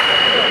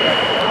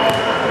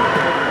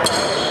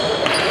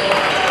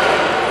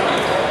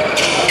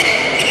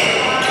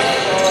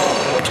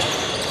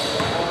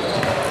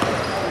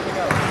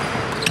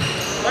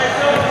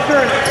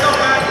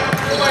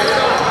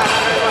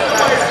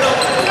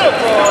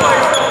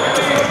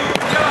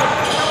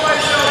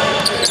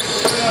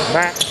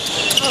 Back.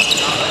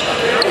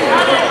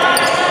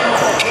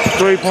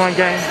 3-point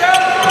game.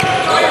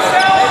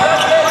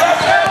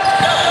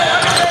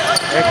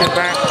 Aiken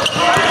back.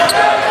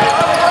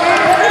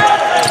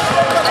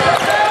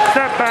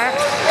 Step back.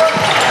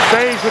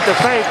 Stays with the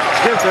fake.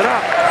 Gives it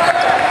up.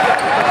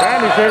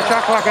 Randy's here.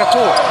 Shot clock at 4.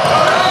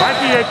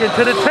 Mikey Aiken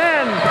to the 10.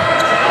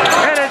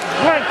 And it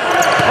blinks.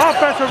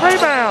 Offensive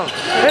rebound.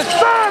 It's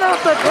thrown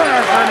off the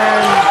glass. And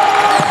then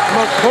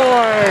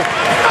McCoy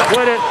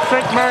with it.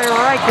 St. Mary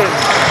Rankin.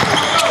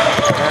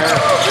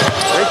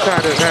 They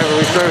try to have a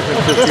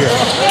resurgence this year.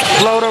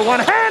 Floater,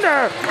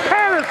 one-hander.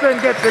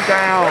 Harrison gets it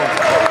down.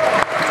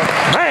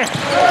 Man.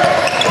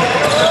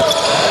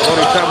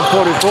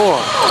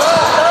 47-44.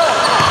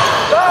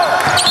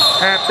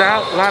 Tapped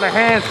out. A lot of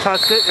hands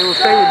touched it. It will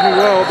stay with me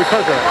well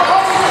because of it.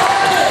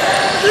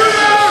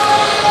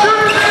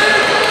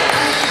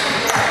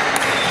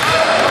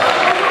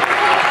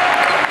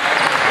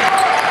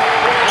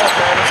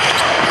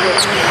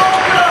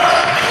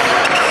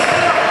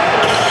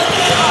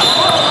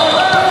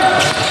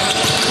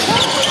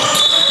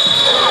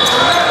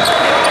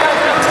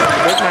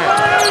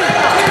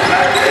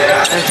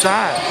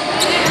 Inside.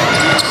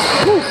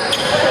 Woo.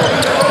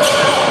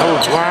 That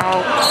was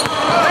wild.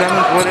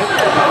 Simmons with it.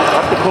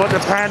 Up the court to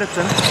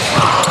Patterson.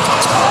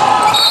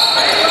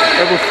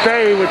 It will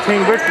stay with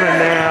Team Richmond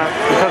there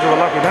because of a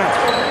lucky bounce.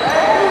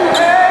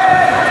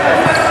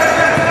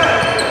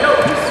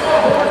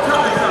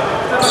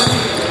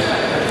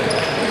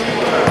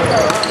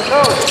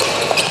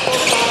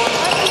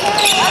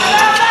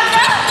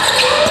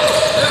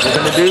 They're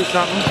going to do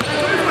something.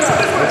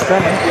 It's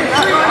Simmons.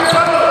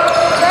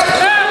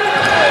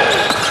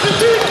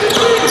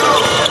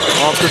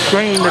 Off the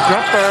screen, the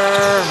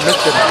jumper,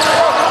 missed it.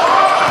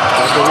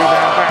 That's the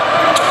rebound back.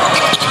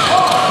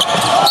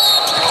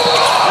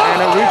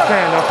 And a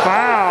return, a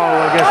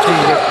foul against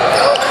Team Richmond.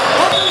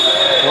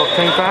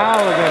 14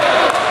 foul against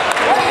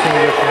Team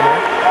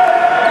Richmond.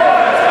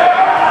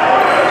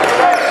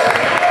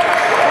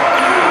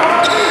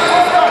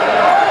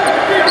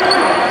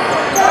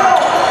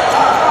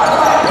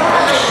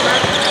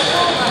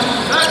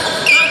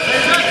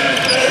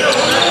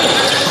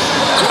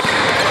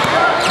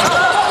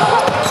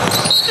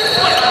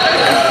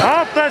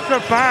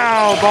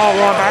 Foul, ball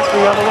run back the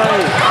other way.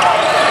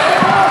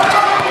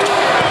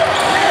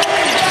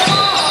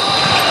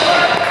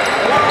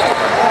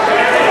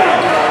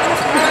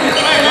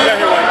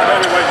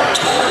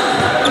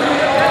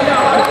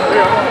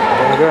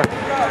 Doing good.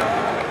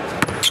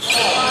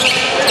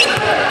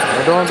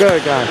 We're doing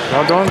good, guys.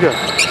 We're doing good.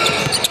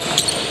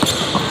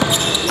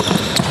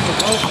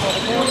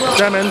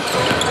 Simmons.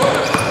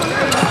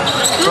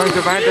 Brings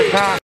it back to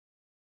Cox.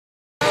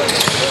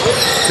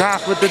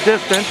 Cox with the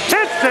distance.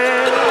 Hits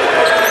it!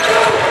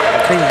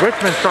 I think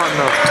Richmond starting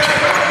to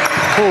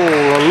pull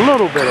a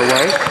little bit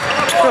away.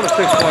 Still a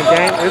 6-point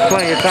game. There's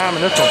plenty of time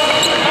in this one.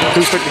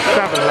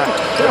 2:57 left.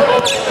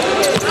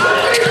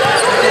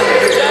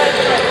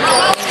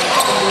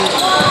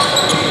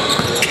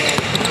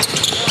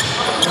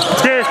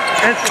 Dish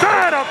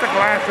inside off the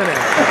glass and in.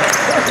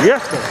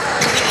 Yes, sir.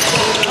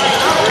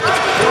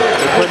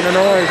 They're putting the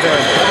noise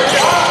in.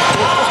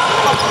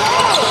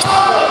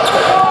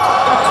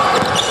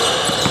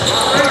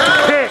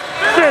 Pick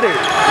City.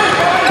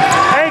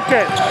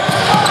 Aiken.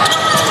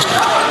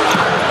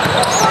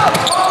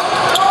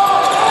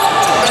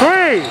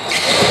 3.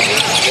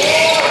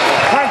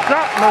 Planks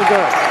up, no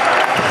good.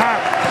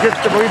 Hot gets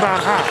the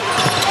rebound hot.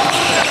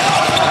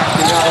 Back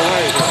the other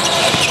way.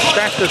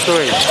 That's the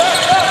 3.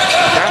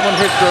 That one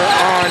hits the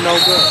R, no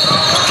good.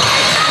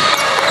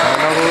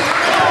 Another,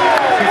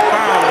 she's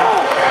fouled.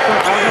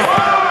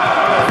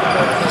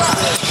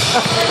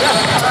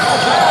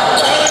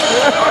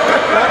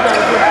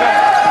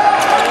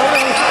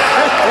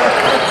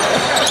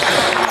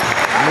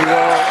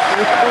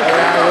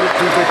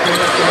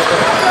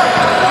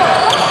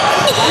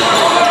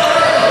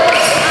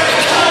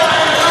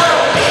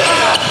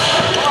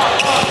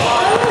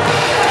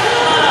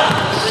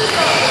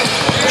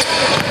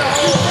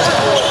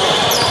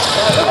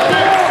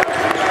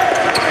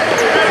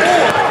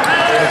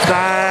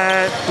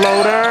 Inside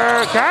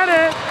floater, got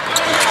it.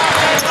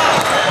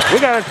 We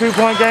got a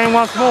 2-point game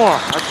once more.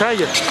 I tell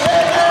you,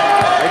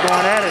 they're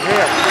going at it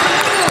here.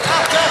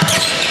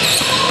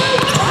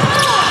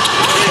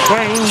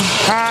 Swing,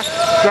 Cox,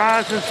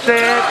 drives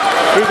instead.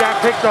 He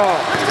got picked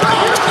off.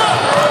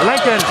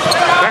 Lincoln,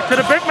 back to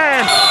the big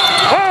man.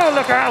 Oh,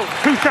 look out.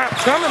 2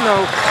 shots coming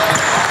though.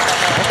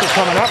 That's what's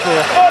coming up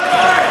here.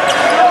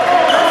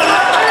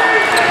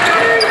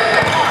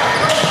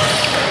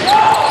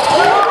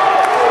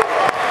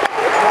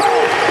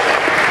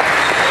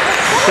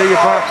 See your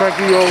prospect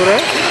you over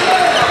there.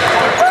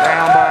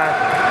 Down by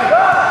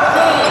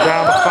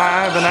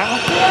 5 and out.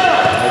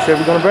 They said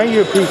we're going to bring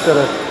you a piece of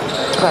the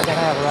second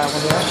half of that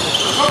one there.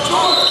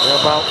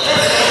 They're about a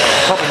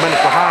couple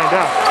minutes behind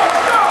us.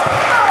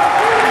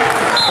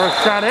 First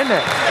shot in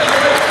there.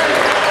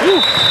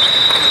 Woo.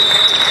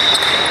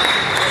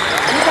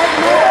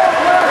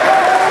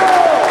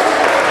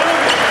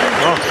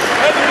 Oh.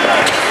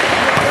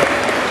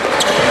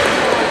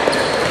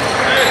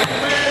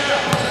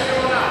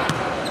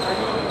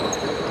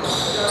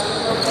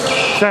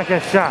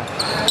 Second shot.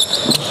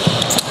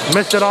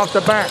 Missed it off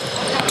the back.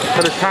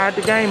 Could have tied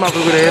the game up if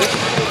we would have hit it.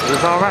 It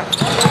was all right.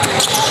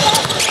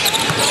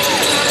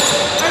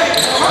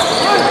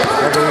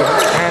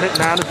 Had it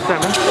now to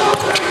 7.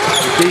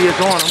 D is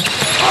on him.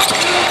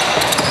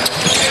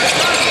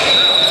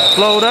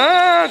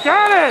 Floater,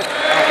 got it!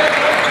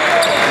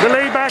 The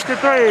lead back to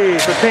 3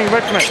 for Team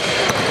Richmond.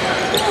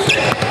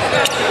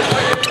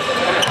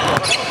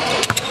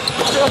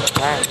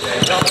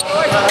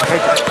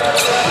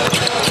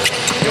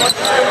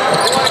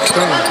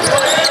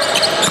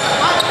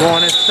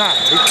 Going inside,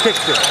 he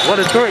kicks it. What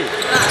a 3.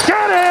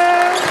 Got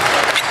it!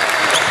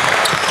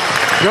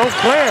 Joe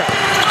Claire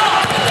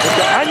with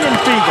the onion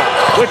fever.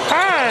 We're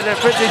tied at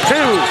 52.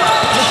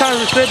 Sometimes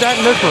we said that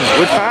in this one.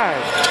 We're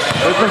tied.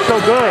 It's been so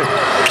good.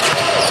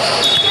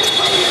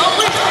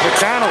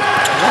 McDonald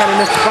right in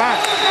this spot.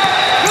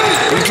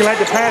 You can like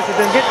to pass it,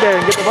 then get there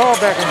and get the ball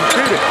back and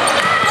shoot it.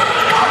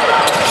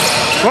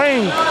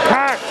 Swing,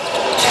 Cox.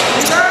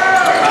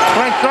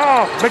 Flanks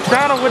off.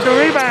 McDonald with the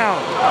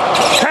rebound.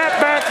 Tap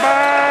back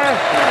by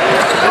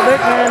the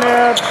big man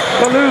there,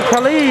 Baloo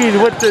Khalid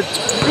with the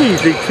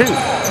easy 2.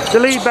 The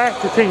lead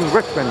back to Team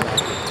Richmond.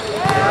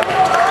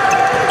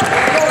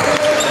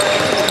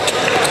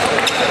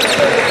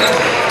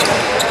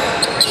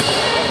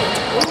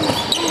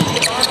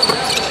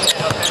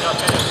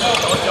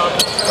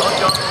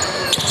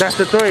 That's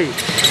the 3.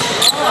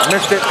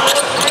 Missed it.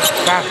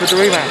 Cox with the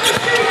rebound.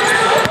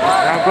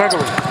 Now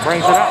Gregory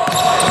brings it up.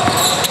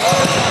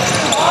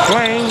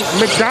 Swing.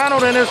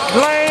 McDonald in his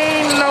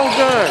lane. No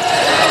good.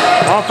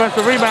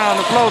 Offensive rebound,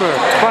 the floater.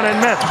 Front and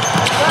miss.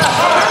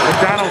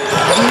 McDonald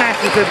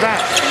snatches it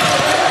back.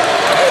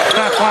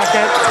 Shot clock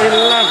at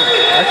 11.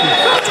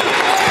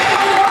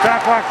 Shot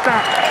clock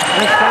stop.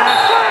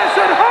 Inside. Flash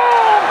it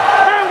home.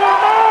 And one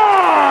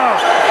more.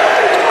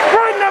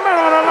 Right in the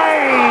middle of the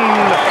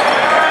lane.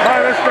 By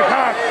Mr.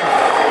 Cox.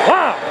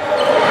 Wow.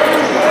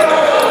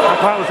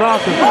 That was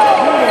awesome.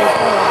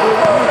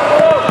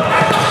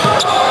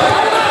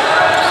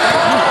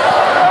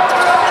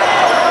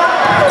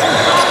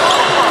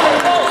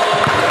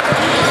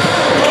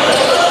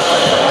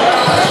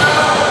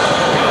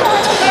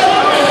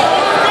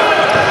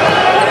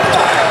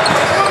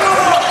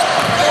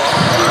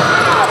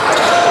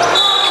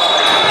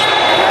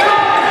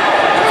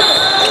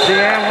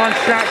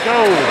 Shot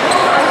goes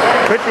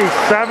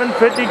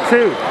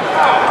 57-52.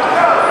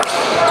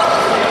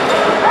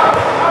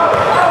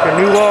 The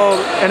New Wall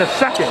in a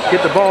second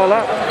get the ball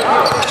up.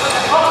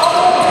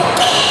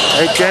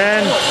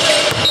 Again.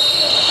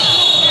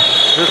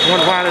 Just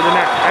one wider than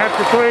that.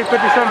 After 3,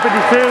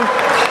 57-52.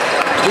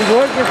 We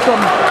would get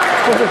some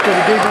footage for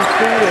the DBC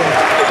and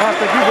I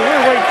think you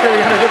will wait till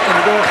the end of this one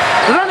to go.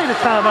 Because I need a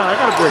timeout. I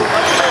gotta breathe.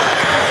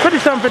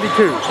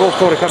 57-52. Fourth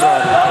quarter coming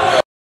out.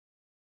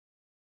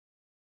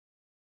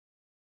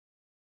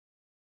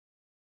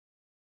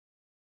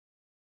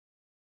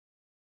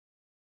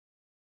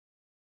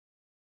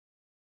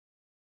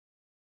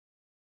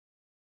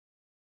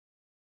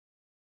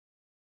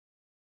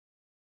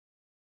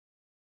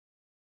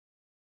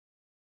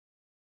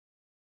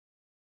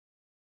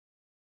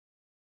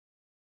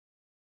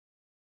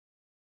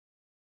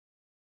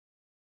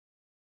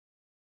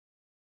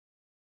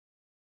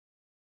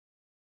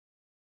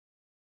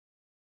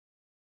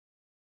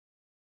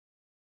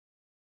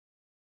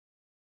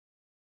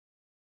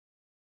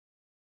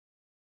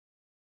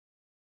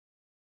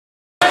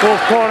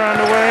 Fourth quarter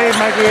underway.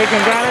 Mikey Aiken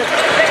got it.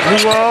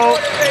 New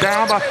World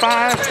down by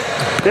 5.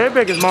 Their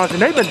biggest margin.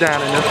 They've been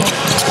down in this one.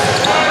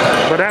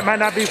 But that might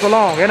not be for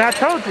long. And I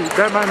told you,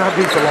 that might not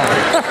be for long.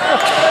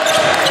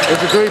 It's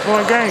a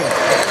 3-point game.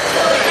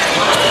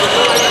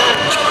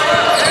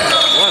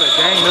 What a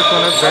game this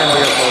one has been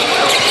here, folks.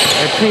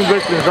 And Team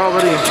Richmond has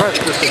already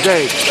impressed us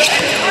today.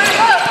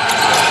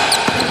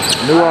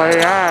 New World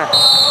AI,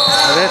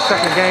 their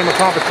second game of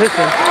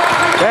competition.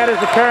 That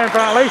is a carrying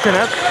violation.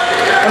 That's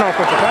an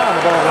offensive foul.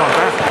 The ball runs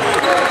back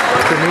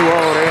to New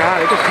World AI.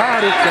 They can tie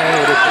this game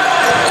with it.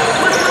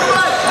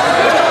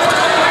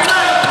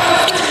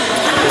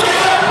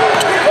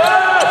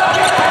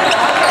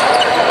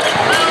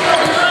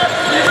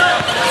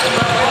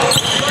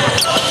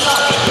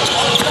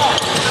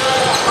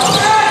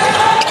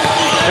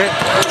 Hit.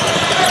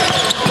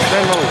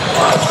 Stay low.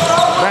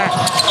 Back.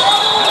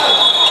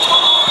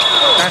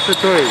 That's the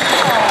 3.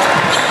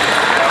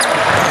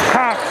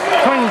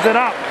 Cleans it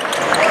up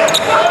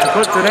and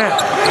puts it in.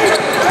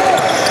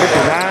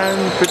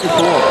 59-54.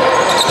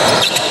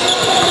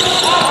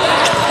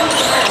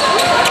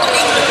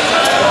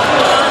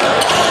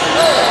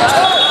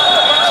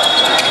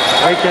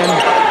 Aiken,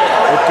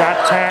 it's got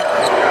tap.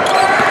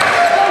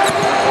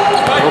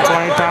 No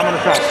playing time on the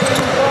shot.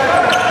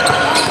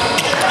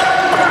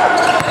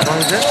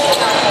 Cleans it.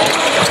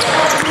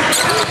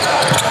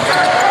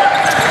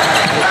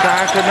 This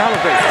time couldn't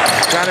elevate.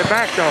 Got it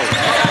back though.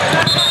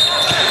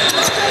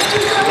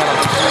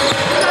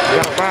 You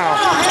got a foul.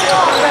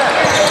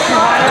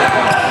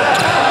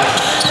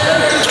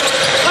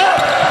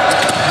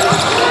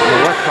 The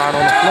left side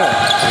on the floor.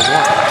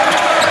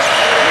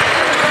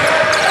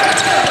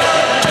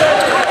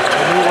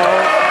 New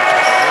World.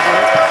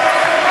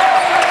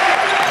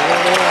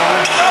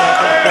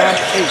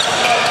 8.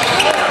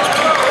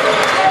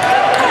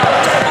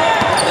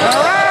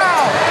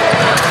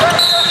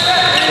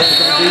 Going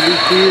to the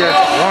DBC at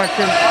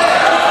Washington.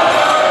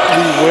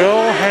 We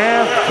will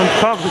have some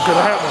coverage of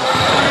that one.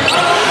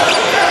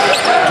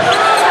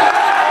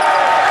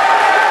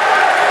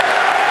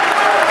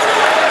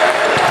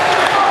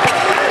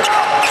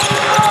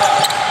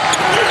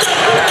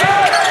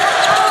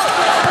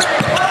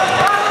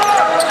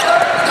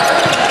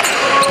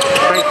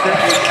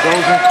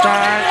 Goes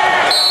inside.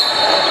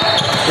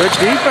 Good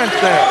defense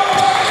there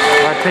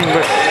by Team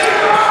Richmond.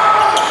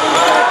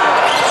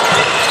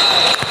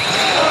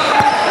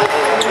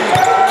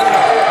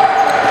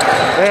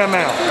 There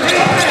now.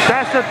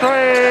 That's a 3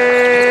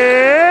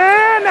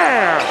 in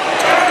there.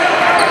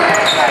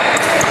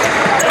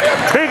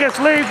 Biggest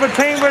lead for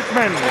Team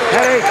Richmond.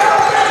 Headache.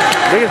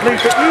 Biggest lead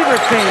for either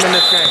team in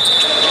this game.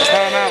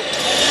 Timeout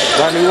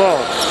by New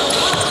World.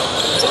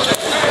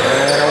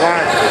 And a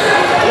wide.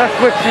 Let's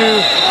switch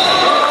you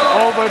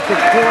over to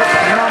court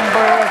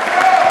number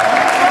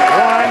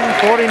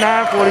 1,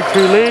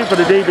 49-42 lead for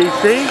the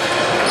DBC.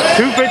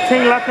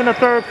 2:15 left in the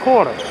third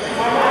quarter. Again,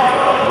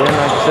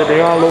 like I said, they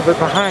are a little bit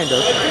behind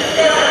us.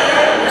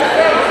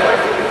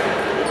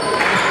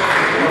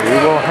 We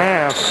will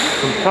have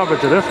some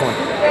coverage of this one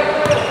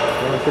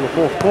going into the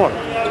fourth quarter.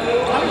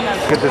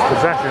 Let's get this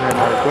possession in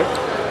right quick.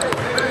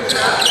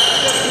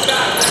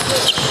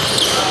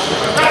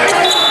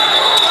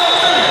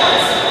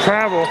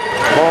 Travel,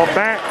 ball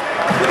back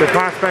to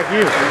Prospect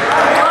U.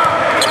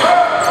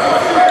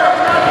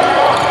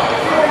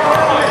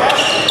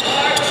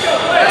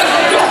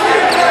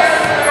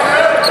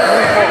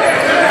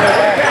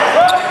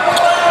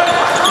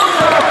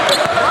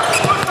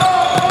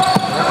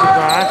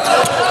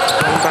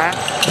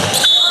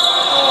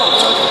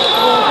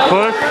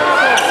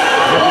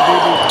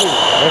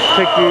 Let's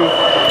take you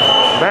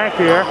back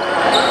here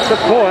to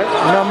court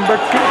number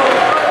 2.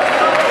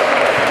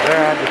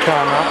 There at the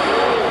timeout.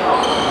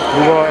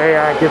 New World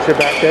AI gets it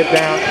back there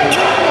down.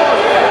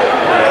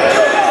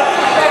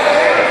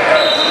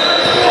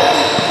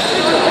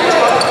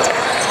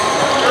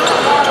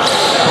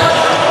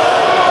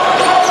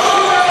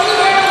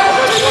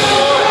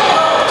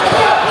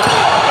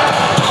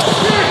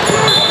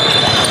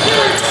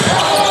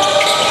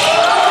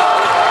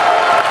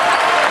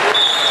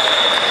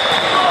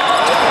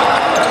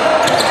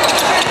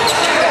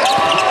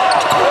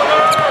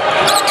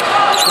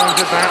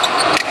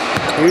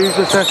 Here's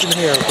the session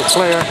here. The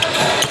player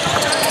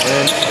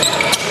And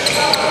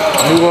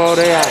New World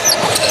AI.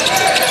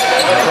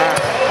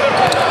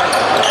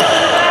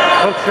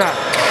 Hook shot.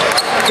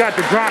 Got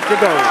the drop to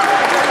go.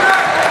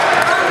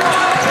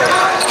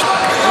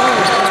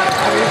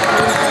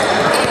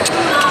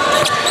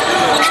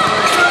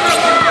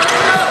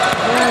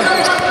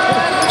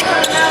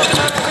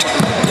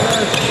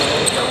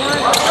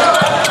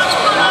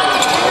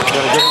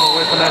 Gotta get him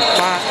away from that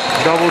spot.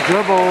 Double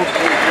dribble.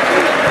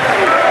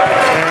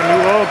 And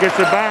New World gets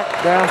it back.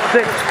 Down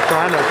 6.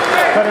 Trying to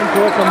cut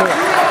into it some more.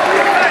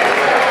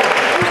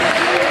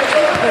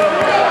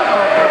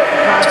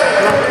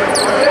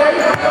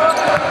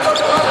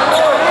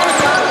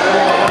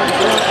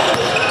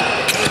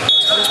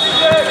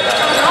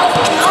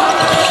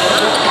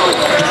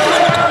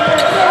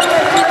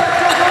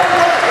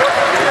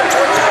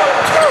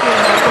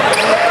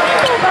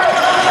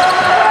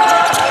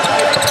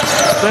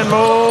 Then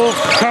move,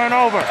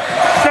 turnover.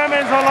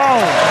 Simmons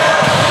alone.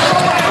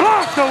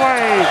 Blocked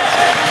away.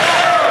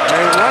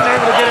 They weren't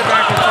able to get it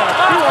back inside.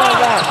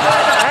 2-on-1.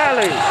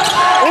 Alley.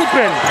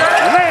 Open.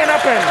 Laying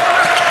up in.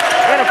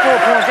 And a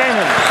 4-point game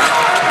in.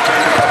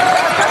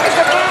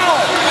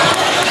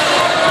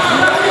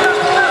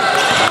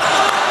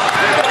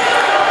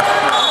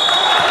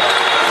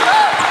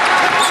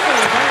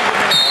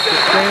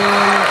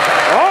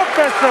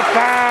 Offensive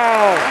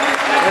foul.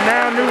 And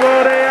now New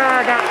World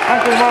AI got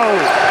Uncle Mo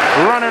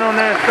running on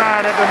their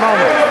side at the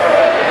moment.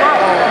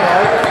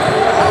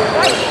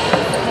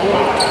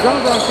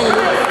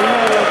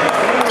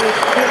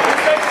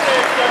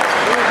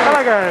 I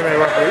like how anime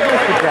referee.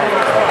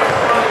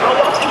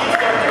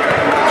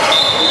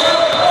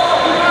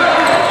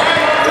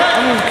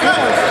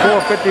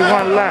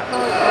 4:51 left.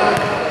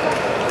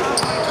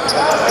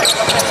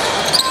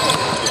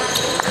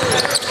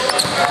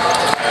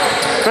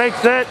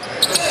 Fakes it.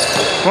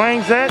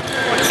 Swings it.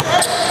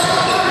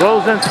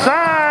 Goes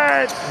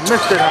inside.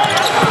 Missed it.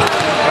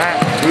 Back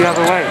the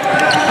other way.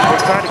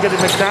 We're trying to get to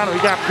McDonald.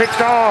 He got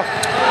picked off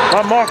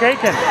by Mark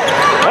Aiken.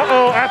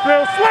 Uh-oh.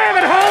 Apple slam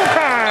at home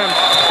time.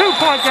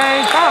 2-point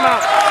game.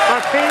 Timeout by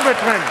Team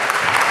Richmond.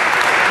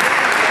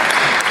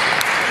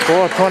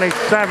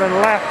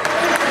 4:27 left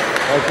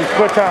as we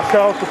switch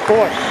ourselves to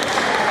court.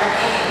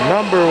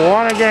 Number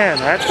 1 again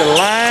at the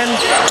line.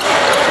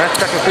 That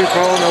second free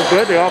throw, no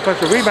good. The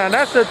offensive rebound.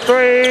 That's a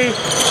 3.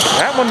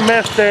 That one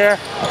missed there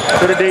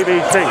to the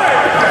DBC.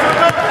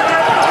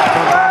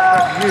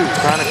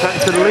 Trying to cut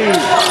into the lead.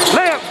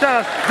 Layup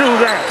does do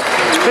that.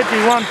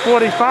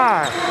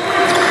 51-45.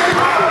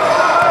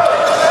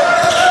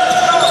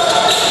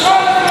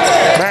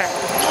 Back.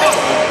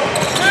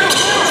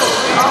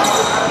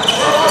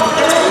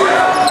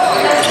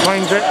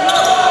 Swings it.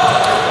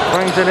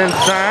 Brings it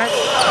inside.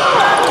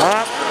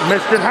 Up.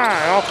 Missed it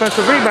high.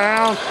 Offensive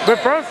rebound.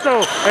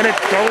 Reversal. And it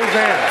goes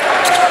in.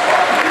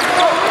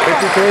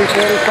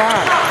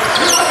 53-45.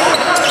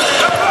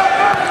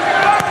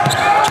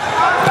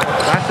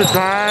 That's the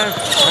drive.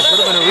 That could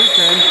have been a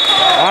reach-in.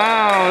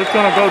 Wow, it's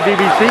going to go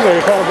DBC where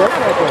you call a break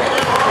right there.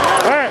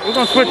 All right, we're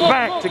going to switch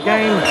back to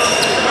game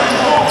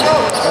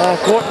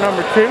court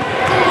number 2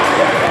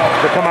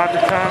 to come out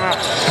the timeout.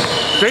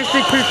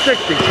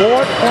 62-60,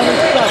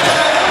 4:27.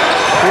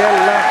 Here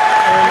left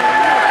in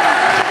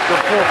the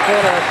fourth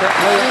quarter. That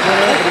went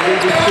over to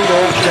DBC to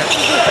offset.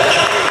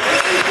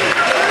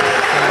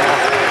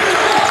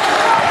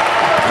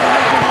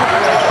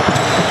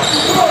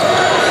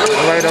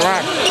 Ready to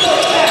rock.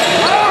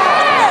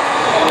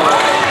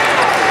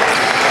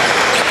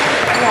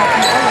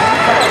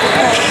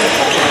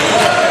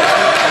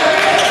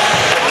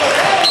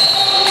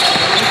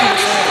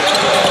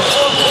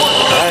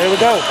 Here we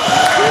go.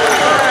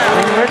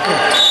 Team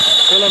Richmond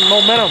feeling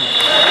momentum.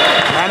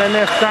 Not in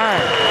their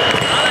side.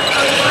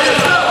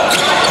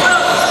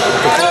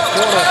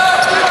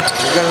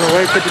 We're getting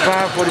away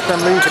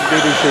 55-47 lead for the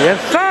DBC.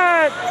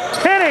 Inside.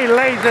 Kenny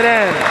lays it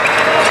in.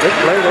 Big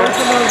play there.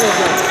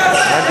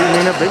 I do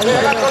mean a big play.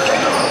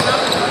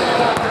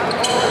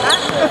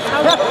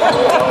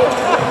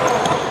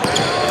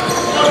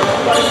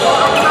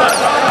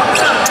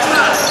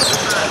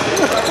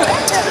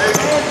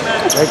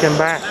 Taken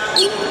back.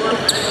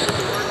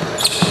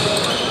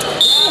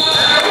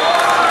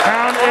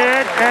 Count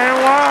it and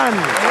 1.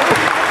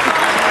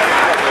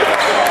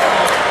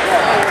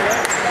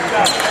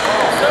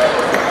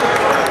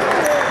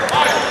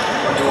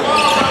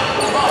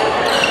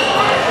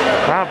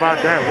 How about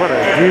that? What a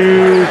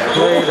huge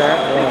play that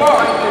was.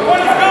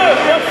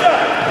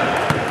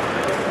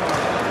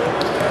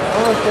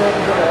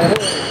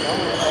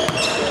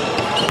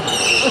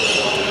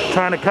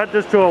 Trying to cut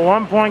this to a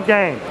 1-point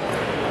game.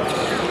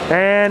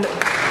 And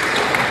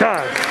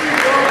does.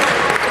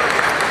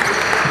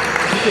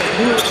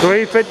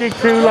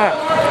 3:52 left.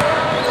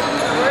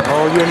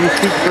 Oh, you need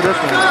seats for this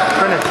one.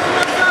 Finish.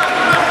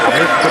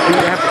 This could be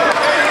empty.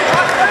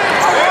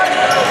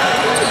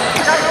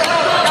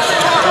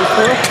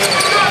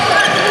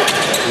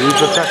 Huge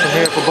possession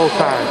here for both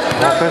sides.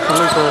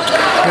 Offensively for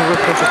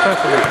Richmond,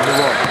 defensively for New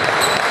York.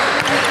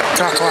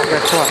 Shot clock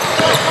at 12.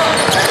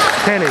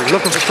 Kenny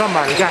looking for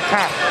somebody. Got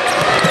caught.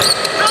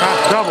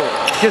 Double.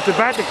 Gets it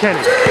back to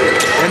Kenny.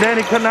 And then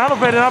he couldn't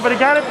elevate it up, but he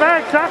got it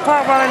back. Shot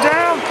clock running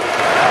down.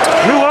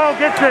 Newell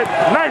gets it.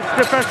 Nice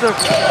defensive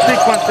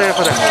sequence there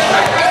for them.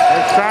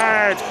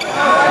 Inside.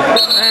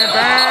 And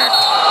back.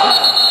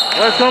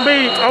 Well, it's going to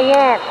be a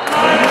walk.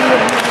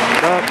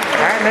 The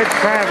patented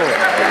travel.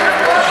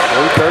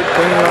 13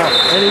 left.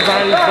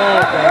 Anybody's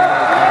ball game.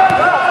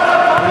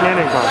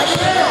 Anybody.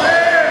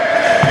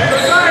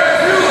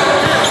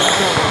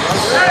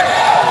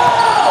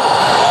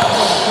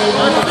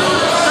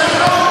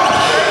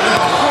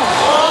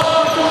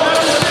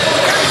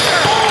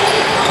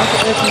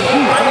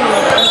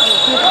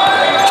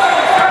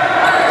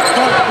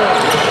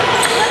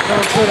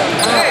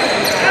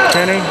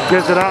 Kenny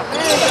gives it up.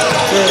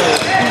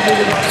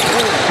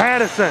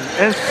 Patterson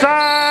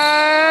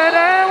inside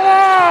and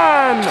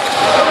one.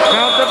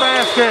 Count the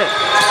basket.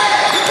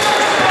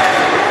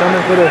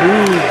 Coming for the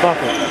huge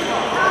bucket.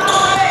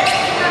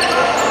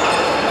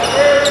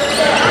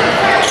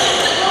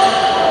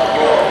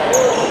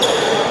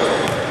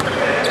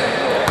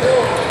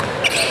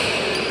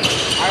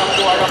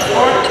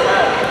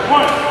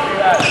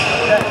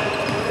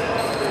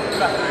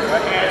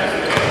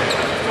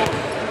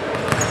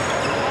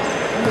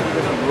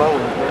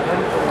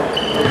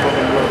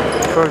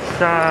 First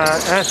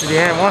shot, actually, he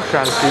had one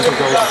shot of season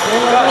goal.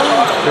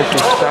 This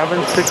is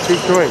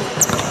 763.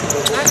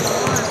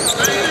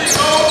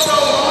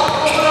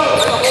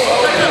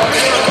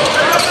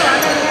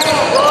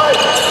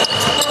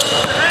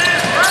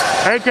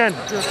 Aiken.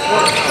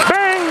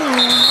 Bang!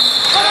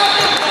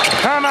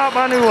 Timeout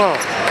by Newell.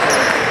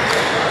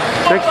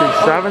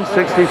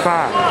 67-65.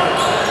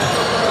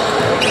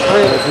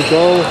 As we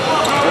go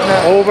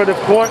over to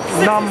court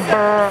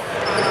number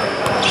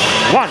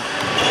 1.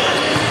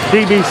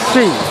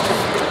 DBC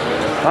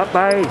up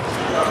by 8.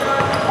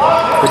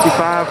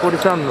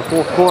 55-47. The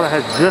fourth quarter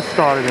has just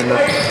started in this.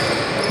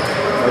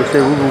 They say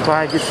we will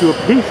probably get you a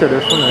piece of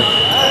this one.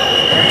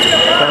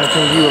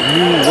 17U of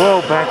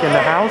Newell back in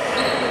the house.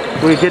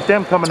 We'll get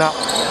them coming up.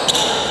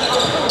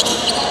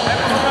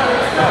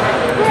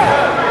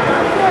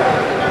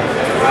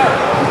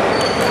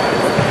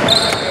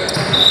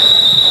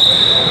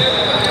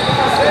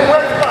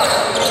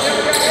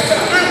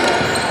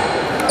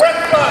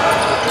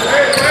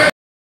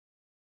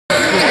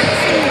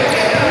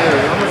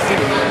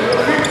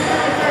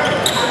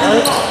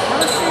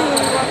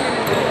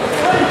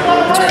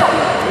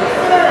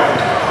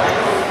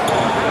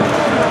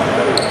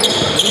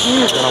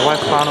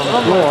 On the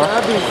floor.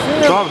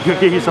 So I could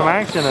give you some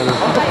action in this.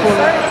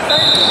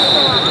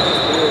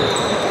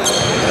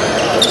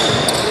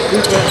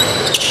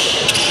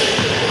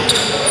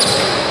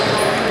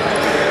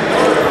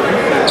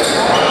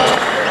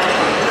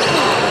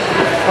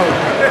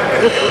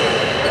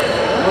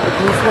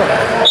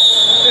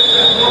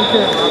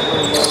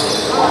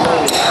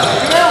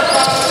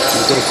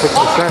 Get a quick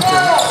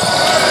possession.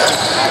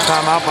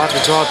 Timeout about to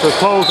draw to a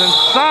close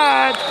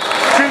inside.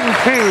 Shooting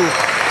 2.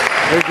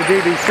 There's the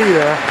DBC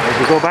there. As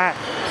we go back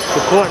to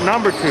court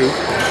number 2.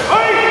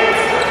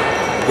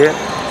 Get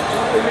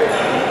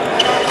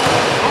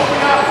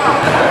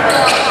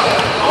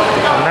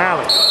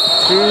O'Malley.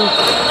 2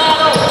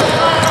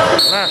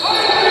 left.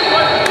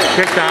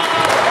 Kicked out.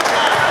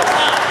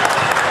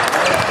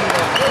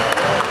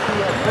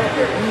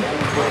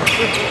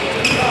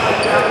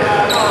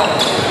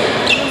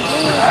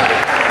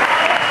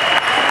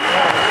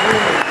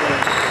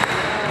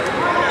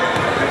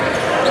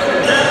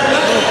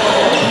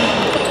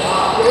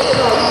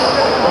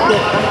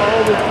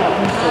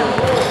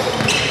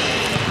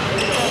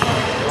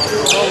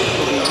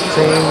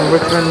 Team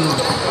Richmond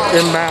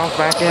inbounds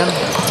back in.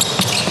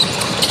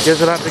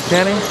 Gives it up to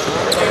Kenny. Get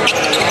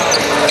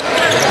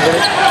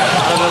it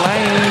out of the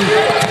lane.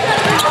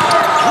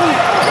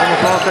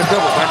 Almost lost that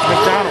double. Back to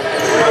McDonald.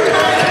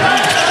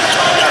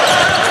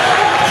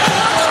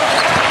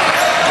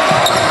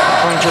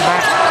 Brings it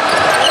back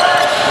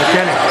to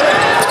Kenny.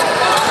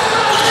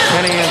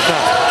 Kenny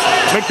inside.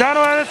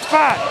 McDonald at his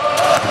spot.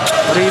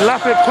 But he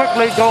left it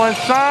quickly. Go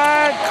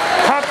inside.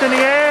 Popped in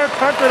the air.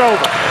 Turns it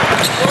over.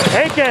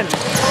 Aiken.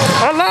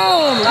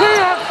 Alone, we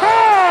are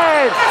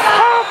tied!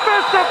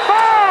 Offensive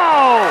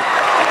foul!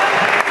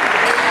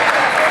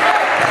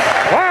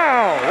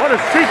 Wow, what a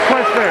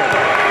sequence there.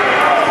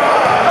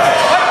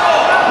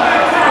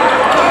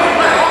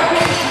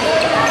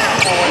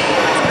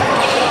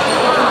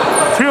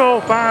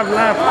 .205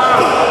 left.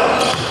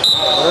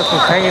 This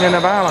one's hanging in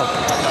the balance.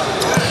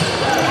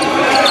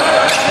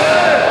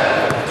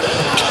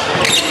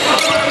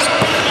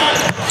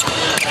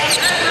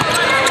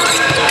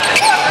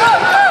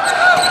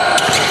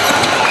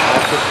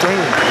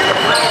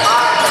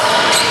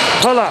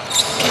 Pull up.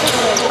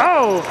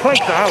 Oh,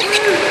 clinks out.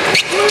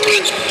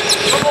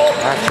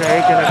 That's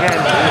Aiken again.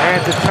 He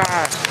had to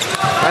tie.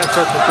 That's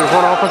such a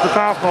good offensive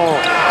foul call.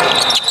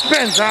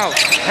 Spins out.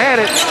 Had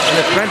it. And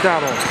it's bent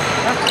out on.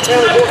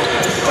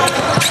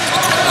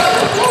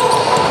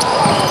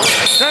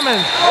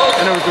 Simmons.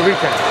 And it was the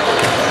reach in.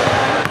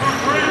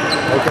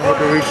 Aiken with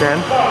the reach in.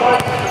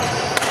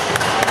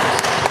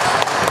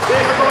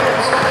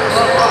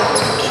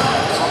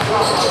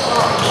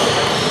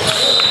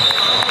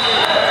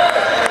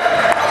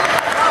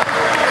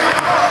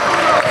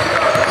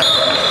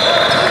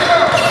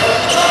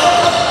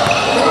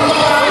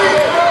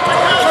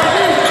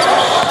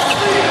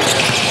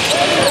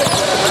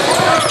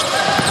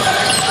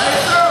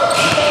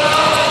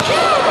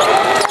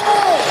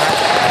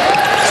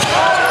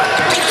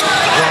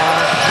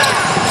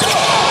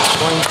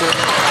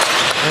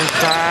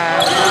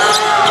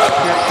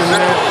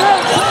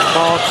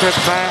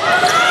 back.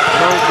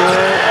 No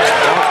good.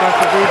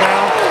 Offensive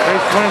rebound. They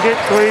swing it.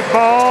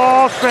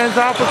 3-ball. Spins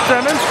out for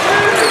Simmons.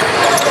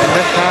 And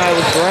this time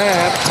was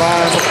grabbed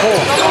by McCoy.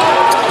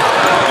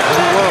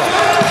 He was.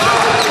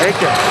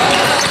 Aiken.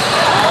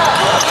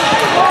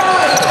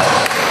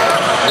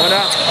 Went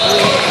up.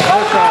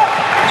 Push off.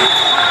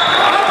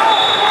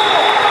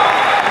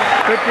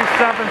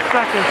 57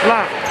 seconds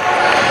left.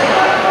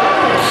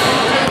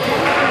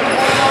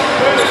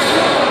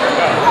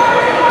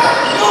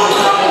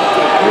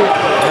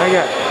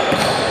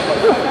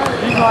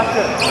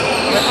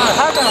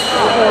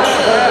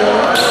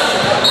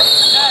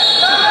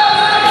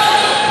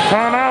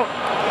 Timeout.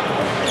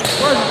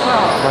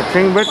 My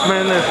team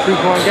Richmond is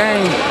 2-point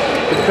game.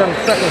 57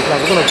 seconds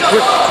left. We're going to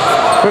switch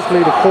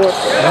quickly to court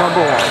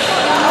number 1.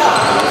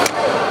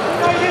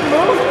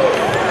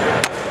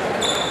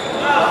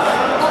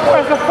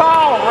 Where's the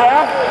foul,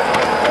 ref?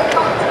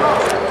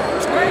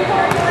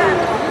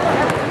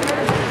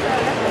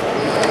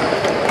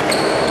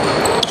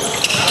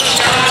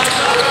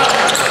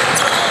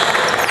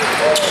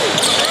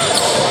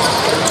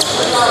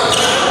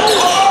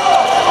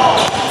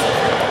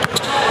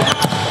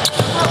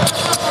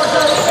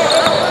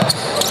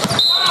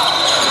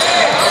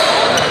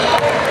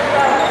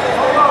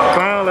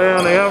 Foul there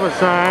on the other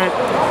side.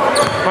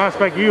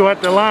 Prospect U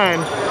at the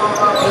line,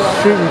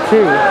 shooting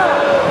 2.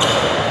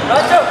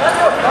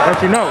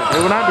 Let you know, they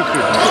will not be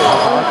shooting.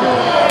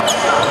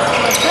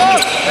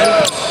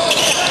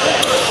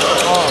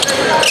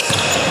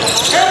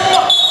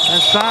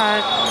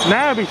 Inside,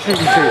 now they'll be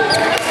shooting 2.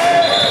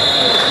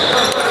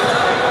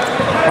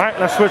 Alright,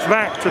 let's switch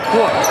back to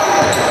court.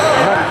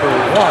 Number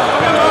 1.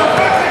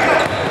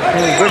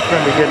 Team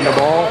Richmond be getting the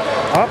ball.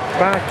 Up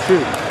by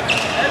 2.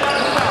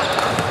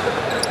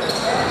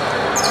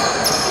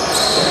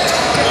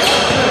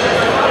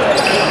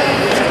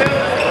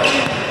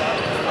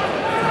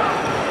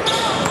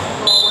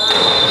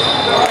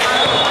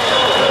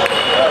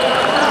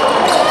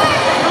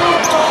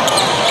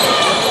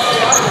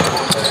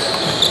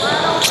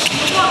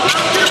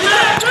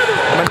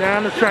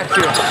 Down the stretch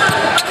here.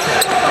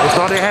 They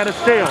thought they had a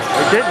steal.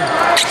 They didn't.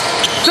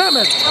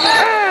 Simmons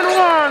and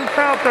 1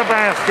 felt the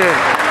basket.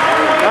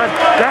 A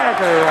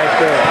dagger right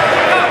there.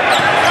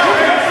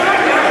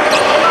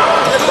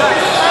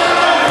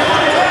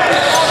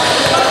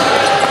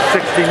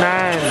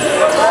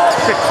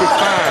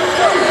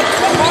 69-65.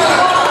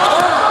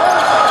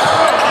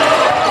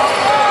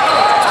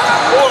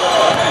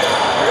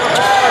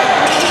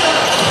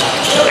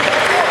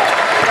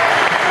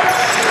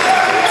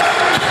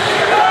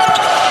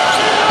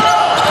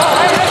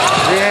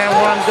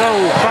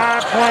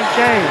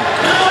 Game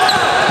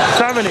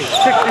 70-65.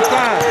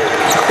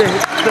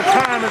 The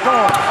time is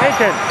on.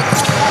 Aiken.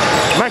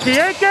 Mikey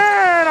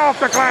Aiken off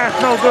the glass.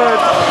 No good.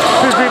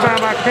 2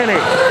 rebound by Kenny.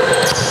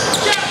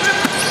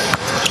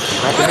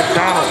 Back to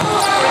McDonald.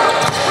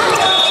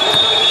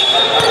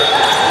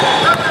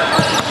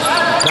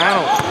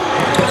 Donald.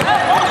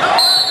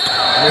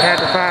 He had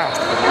the foul.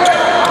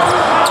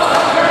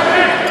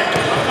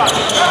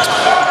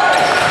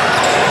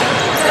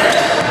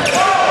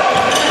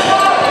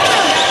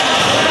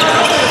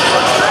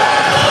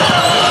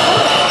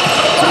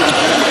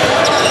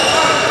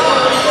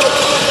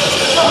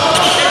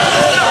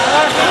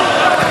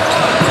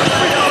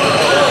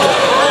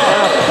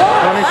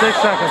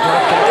 Seconds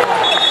left.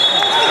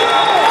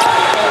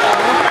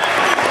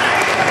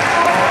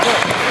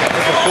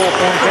 It's a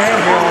 4-point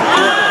game here on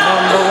court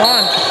number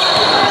 1.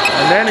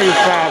 And then he was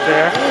fouled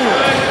there.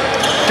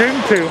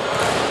 Shooting 2.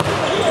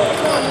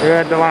 Here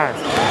at the line.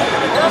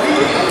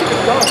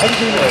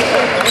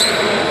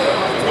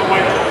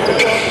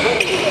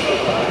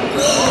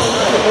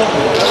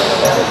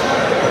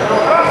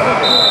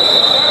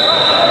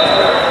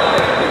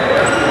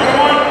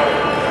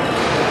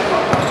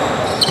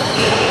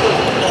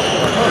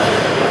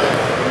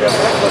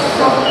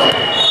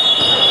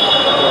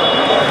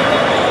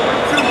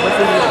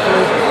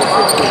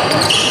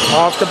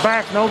 Off the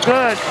back, no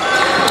good.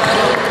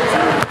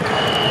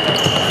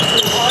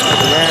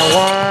 And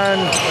 1.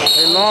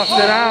 They lost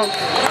it out.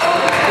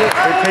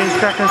 15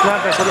 seconds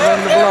left. That could have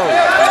been the blow.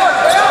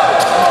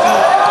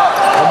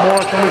 One more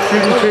from the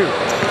shooting 2.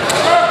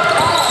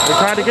 They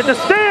tried to get the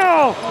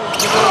steal.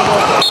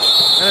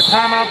 And a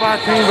timeout by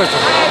Team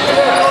Richmond.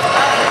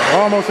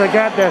 Almost they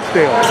got that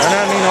steal. And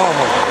I mean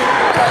almost.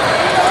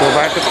 Go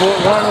back to court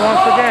 1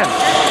 once again.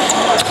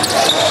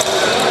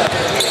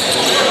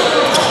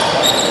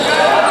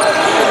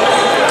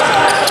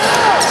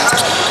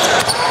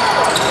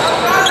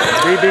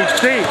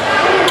 BBC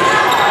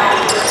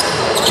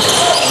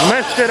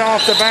missed it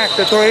off the back,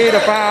 the 3, the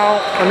foul,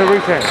 and the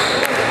return.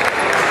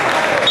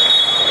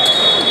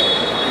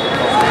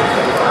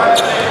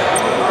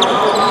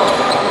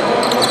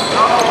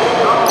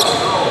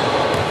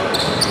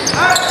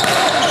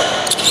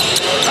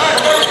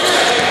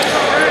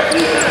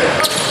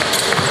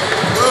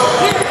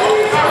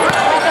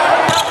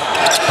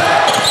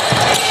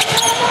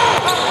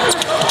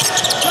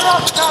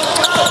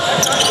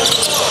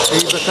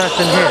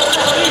 Possession hit.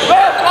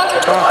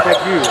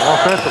 Prospect U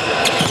offensively.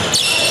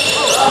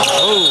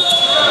 Oh,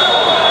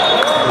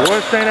 The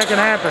worst thing that can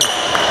happen.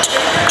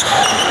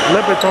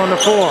 Lippett's on the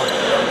 4.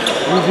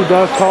 Usually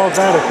does cause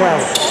that a foul.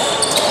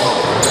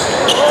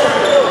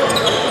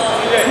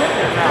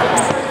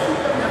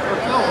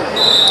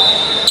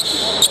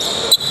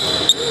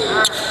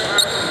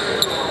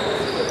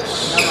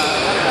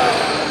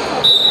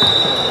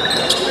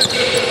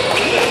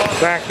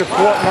 Back to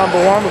court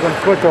number 1. We're going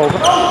to switch over.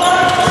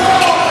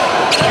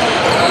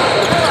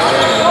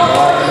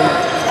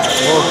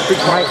 We'll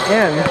speak right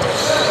in.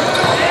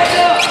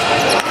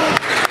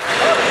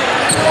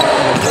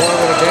 Boy,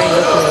 what a game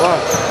this one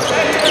was.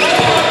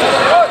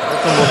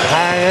 This one was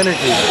high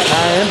energy,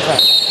 high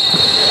impact.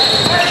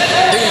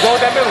 You can go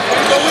with that middle. You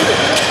can go with it.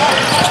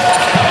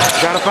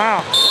 Got a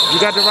foul. You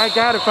got the right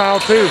guy to foul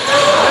too.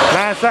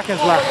 9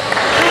 seconds left.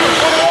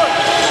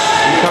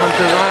 He's coming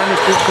to the line to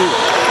shoot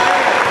 2.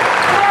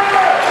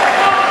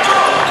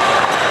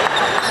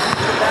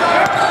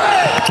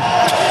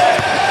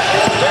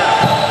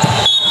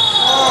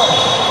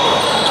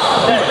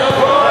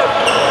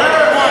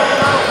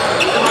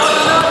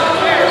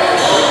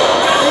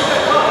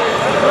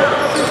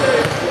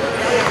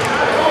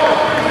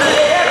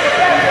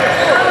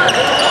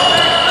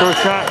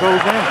 First shot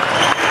goes in.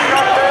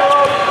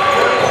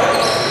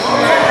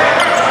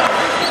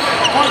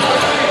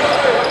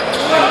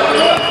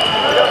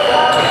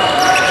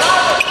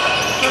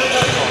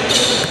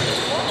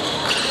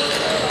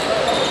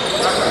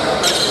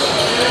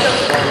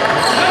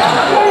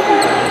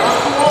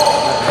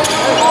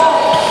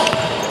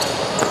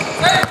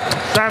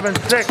 Seven,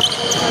 6,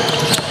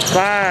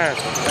 5.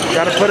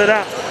 Got to put it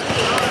up.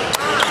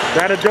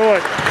 Got to do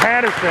it.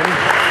 Patterson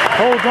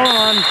holds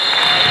on.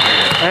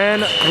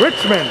 And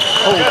Richmond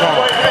holds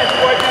on.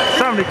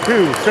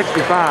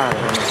 72-65.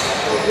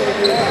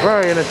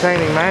 Very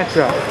entertaining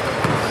matchup.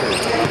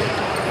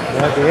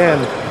 And at the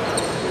end,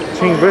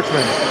 Team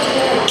Richmond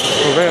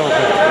prevails.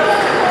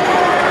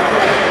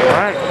 All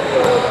right.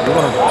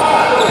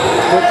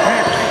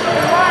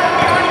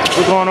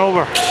 We're going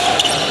over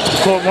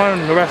court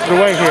 1 the rest of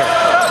the way here.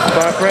 So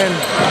our friend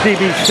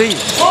DBC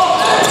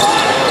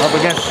up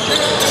against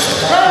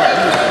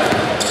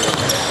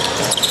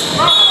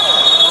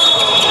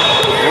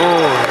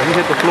he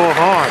hit the floor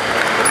hard.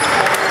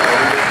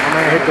 My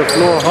man hit the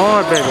floor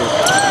hard, baby.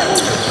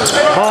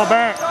 Ball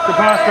back to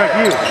Prospect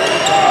U.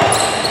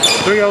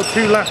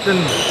 3:02 left in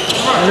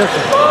this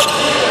one.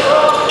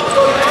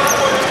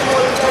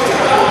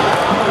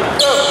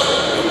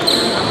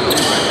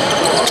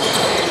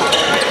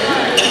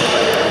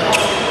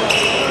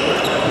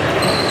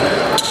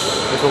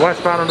 It's a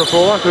westbound on the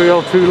 4.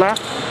 3:02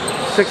 left.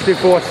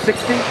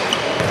 64-60.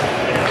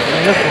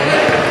 And this one.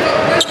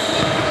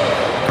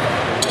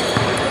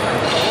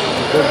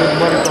 Good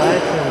money for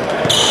action.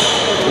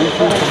 We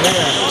shoot from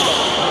there.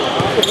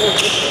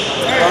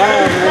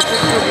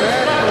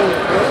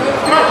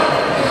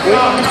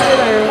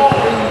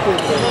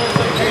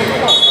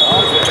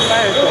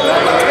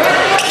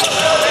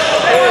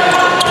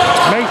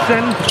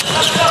 Mason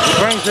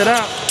brings it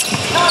up.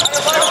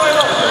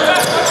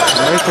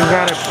 Mason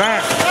got it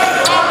back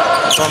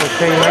from his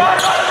teammate.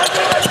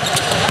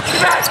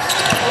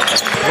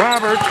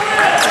 Roberts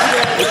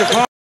with the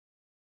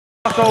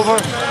crossover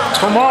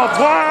from off.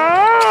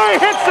 He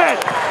hits it!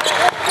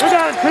 We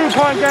got a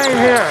 2-point game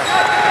here.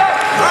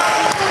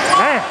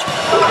 Man,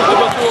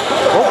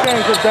 both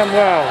games have done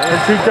well in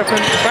 2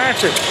 different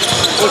fashions.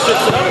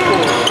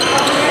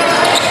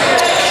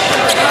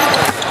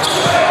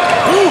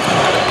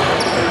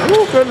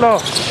 Woo, good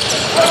lord.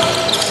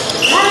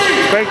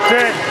 Fakes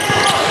it,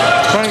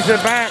 swings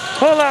it back,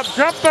 pull up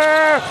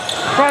jumper,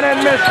 front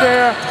end miss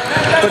there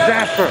for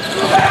Jasper.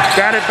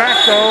 Got it back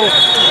though.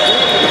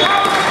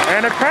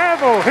 And a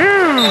travel,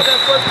 huge!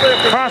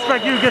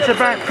 Prospect U gets it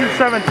back,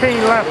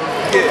 2:17 left.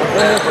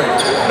 No.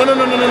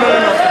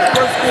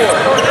 First score.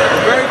 The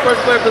very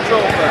first player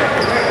control side.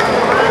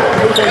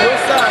 It was on your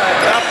side,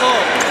 I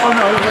called. Oh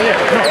no, yeah.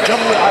 No,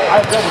 double, I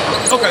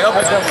doubled. Okay. Yeah.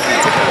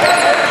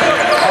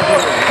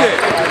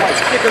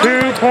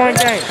 2-point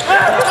game.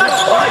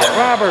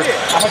 Roberts.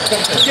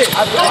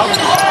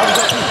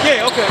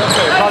 Yeah, okay.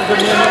 No.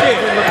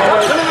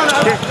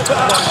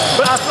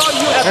 But I saw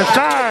you at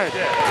Inside.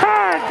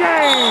 Tied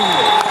game.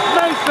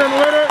 Mason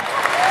with it.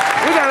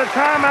 We got a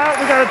timeout.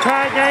 We got a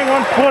tied game.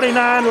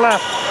 1:49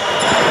 left.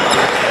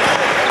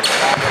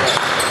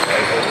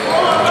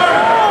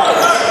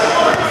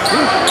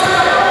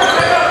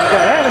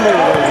 Got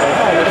animated over there.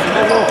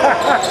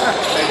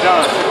 Hey,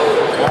 John.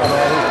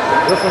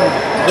 This one's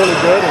really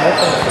good, and this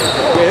one's...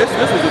 Yeah, this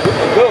was a good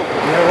one.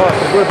 Yeah, it was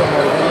a good one.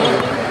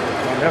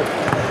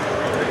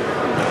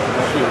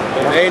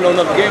 There ain't no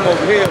another game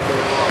over here, but...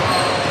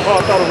 Oh,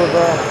 I thought it was,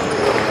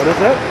 what is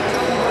that?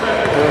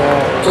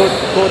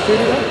 Court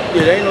City, then?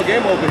 Yeah, there ain't no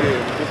game over here.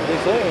 That's what they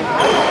saying.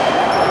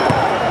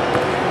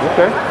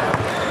 Okay.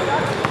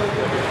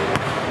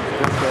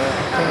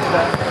 Change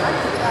that.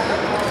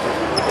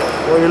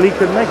 Well, your league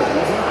couldn't make it. They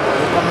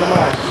come to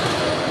mind.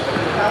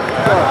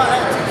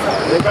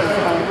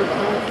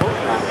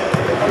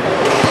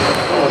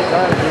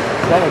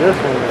 Some of this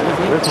one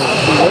too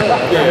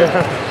well.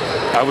 Yeah.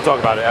 I will talk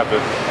about it after.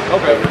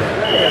 Okay.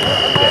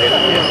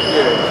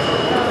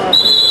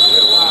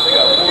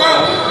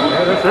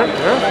 Yeah, that's it.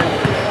 Yeah.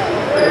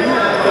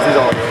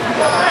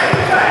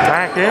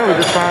 Back in, we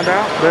just found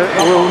out that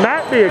it will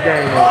not be a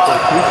game on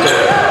 6.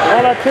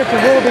 All our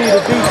attention will be the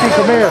DC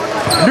Premier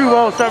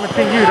Univ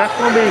 17U. That's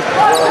going to be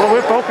what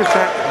we're focused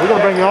at. We're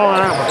going to bring you all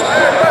that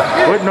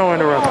one with no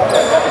interruption.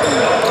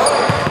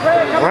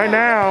 Right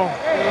now,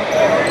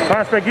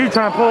 Prospect U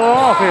trying to pull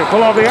off here,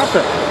 pull off the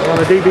upset on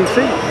the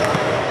DBC.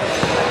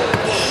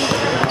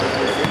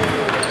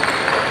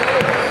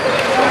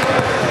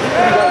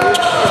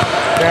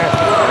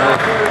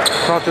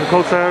 Talk to the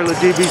coach area of the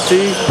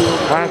DBC,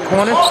 Ryan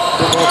Cornish,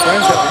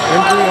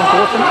 injury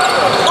unfortunate.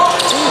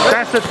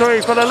 That's the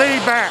 3 for the lead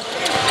back.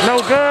 No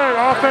good,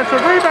 offensive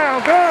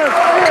rebound, good,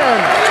 in.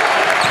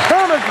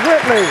 Thomas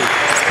Whitley.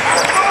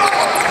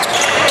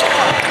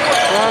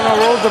 Ronald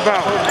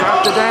Roosevelt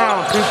dropped it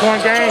down,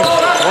 2-point game,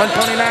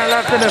 1:29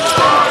 left in this.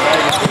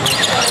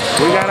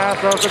 We got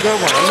ourselves a good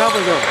one,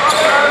 another good one.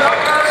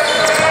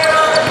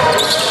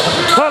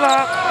 Pull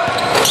up,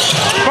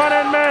 front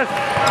end miss.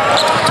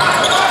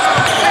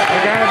 They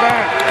got it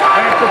back.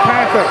 Back to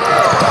Panther.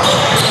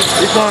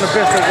 He's going to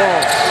Bishop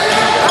Walls.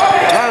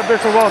 A lot of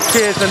Bishop Walls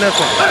kids in this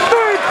one.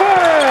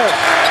 3-pointer!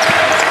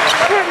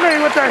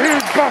 Whitley with the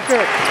huge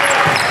bucket.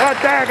 A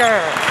dagger.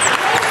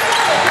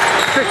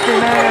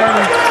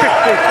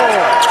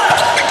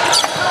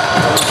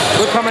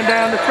 69-64. We're coming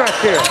down the stretch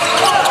here.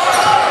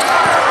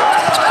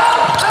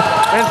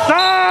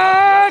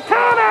 Inside,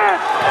 count it!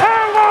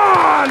 And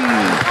 1!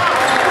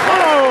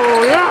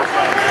 Oh, yeah!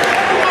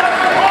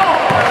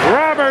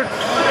 Roberts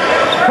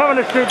coming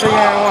to shoot the and 1.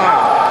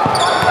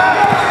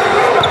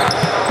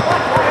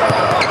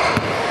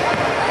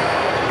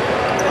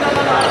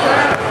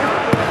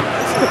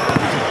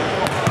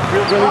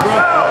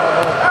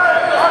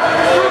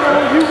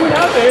 You went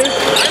out there.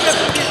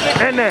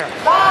 In there.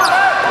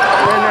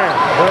 In there.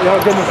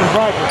 Y'all give me some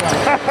practice.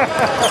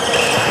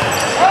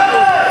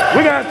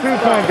 We got a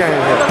 2-point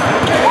game here.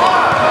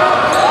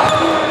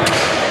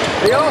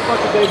 They all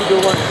fucking baby do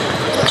one.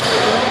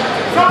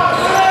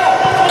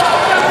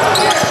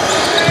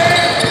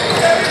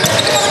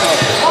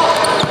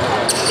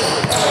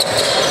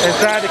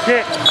 Inside the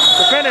kick.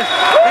 The finish.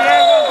 The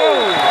air will go.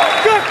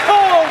 Good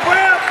call,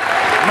 Webb.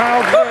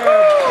 Miles Webb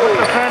with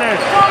the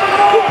finish.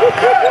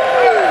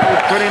 That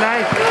was pretty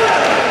nice.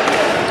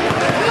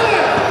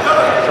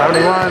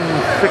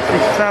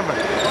 71-67.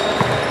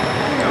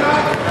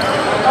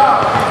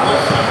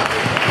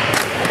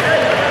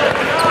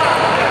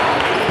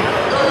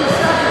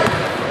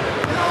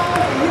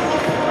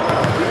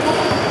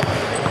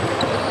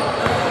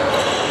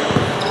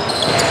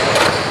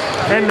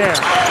 In there.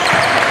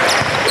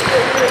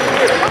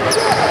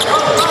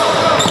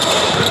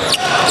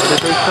 The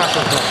big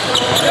seconds left.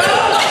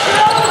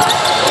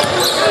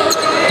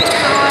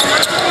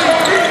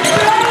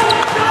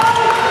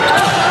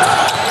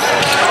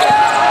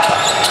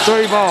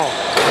 3 ball.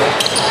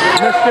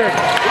 Missed it.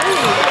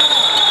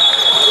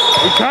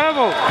 He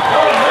traveled.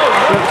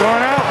 Just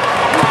going out.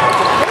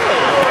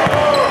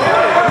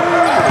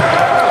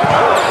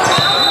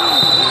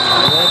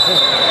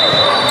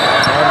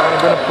 That might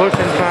have been a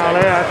pushing foul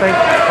there. I think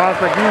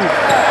Prospect U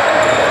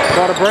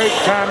got a break.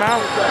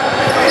 Timeout.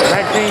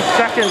 19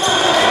 seconds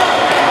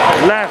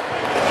left.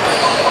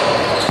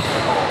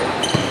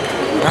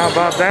 How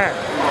about that?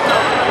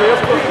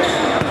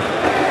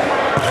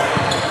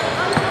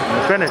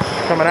 Finish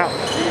coming out.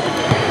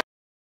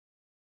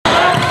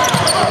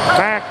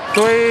 Back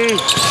 3.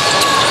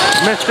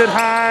 Missed it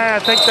high. I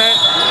think that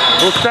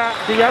will stop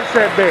the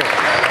upset there.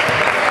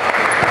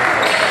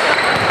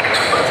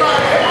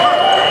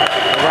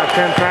 About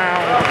 10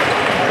 fouls.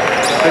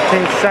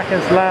 15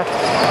 seconds left.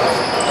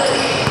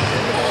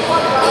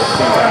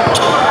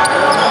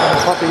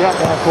 Puppy up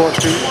on court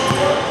 2.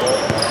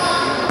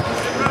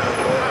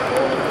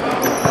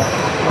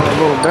 A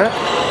little bit.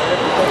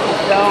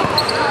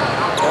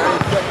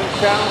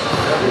 We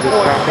just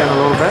back in a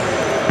little bit.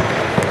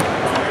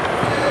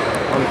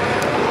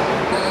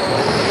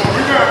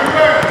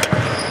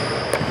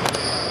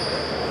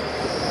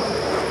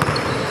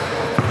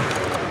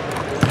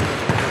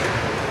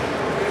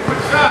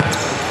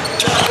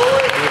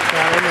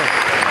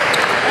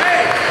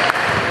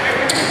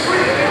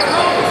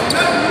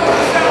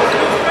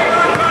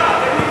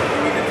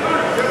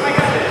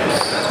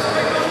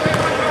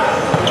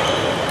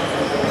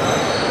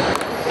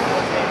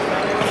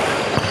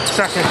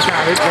 Second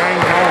shot, it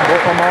drains home,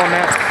 both of them on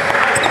that.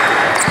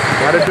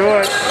 Gotta do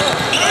it.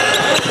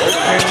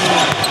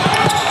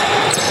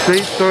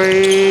 Street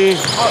 3,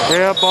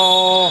 air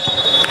ball.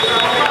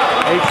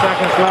 8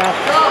 seconds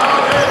left. I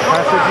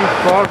said you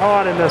fought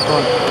hard in this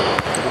one.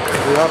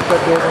 The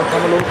upset there gonna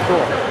come a little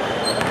short.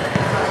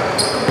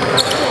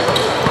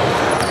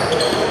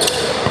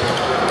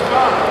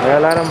 Yeah,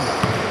 let him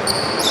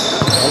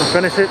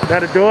finish it.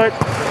 That'll do it.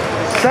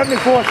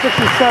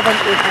 74-67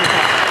 is the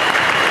top.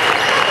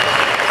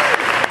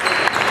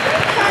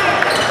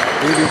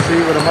 BBC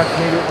with a much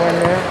needed win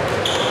there.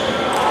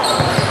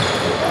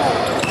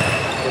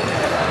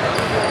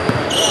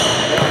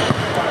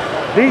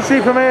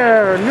 DC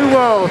Premier,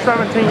 Univ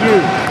 17U.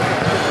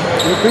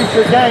 You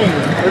feature game.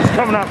 It's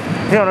coming up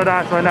here on the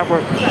Dinosaur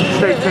Network.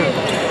 Stay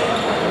tuned.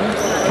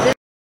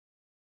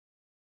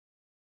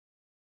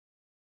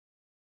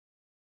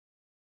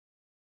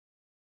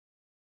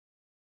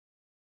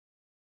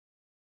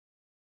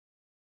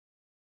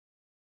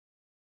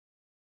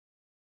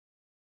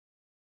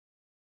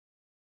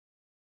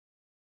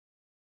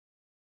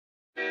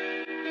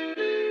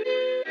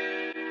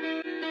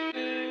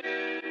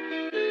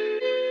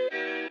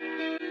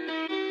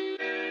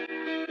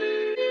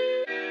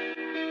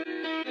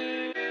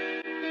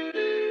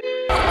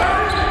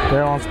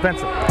 They're on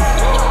Spencer.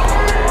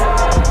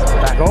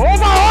 Back over.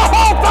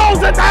 Oh,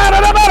 throws it down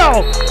in the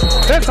middle.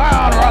 It's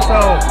on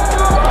Russell.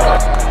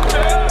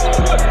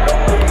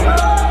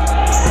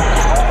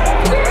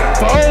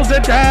 Throws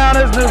it down.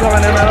 It's Newcomb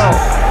in the middle.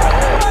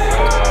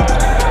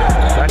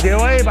 Back the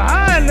way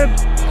behind.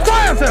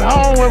 Slams it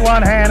home with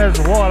one hand is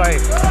Wally.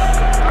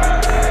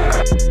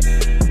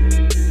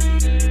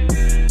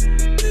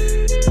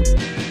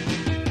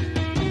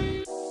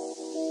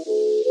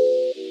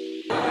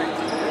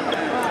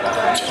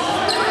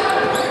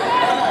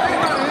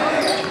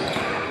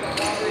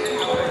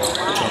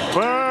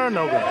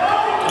 No good.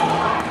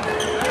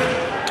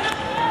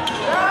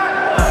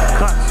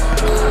 Cuts.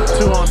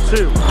 2 on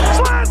 2.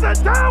 Slides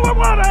it down with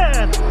one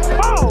hand.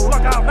 Oh,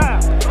 look out now.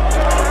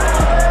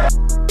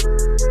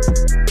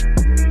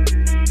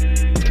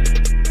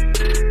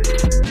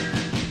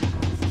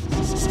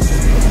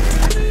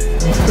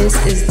 This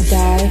is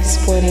Dye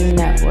Sporting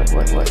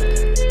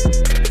Network.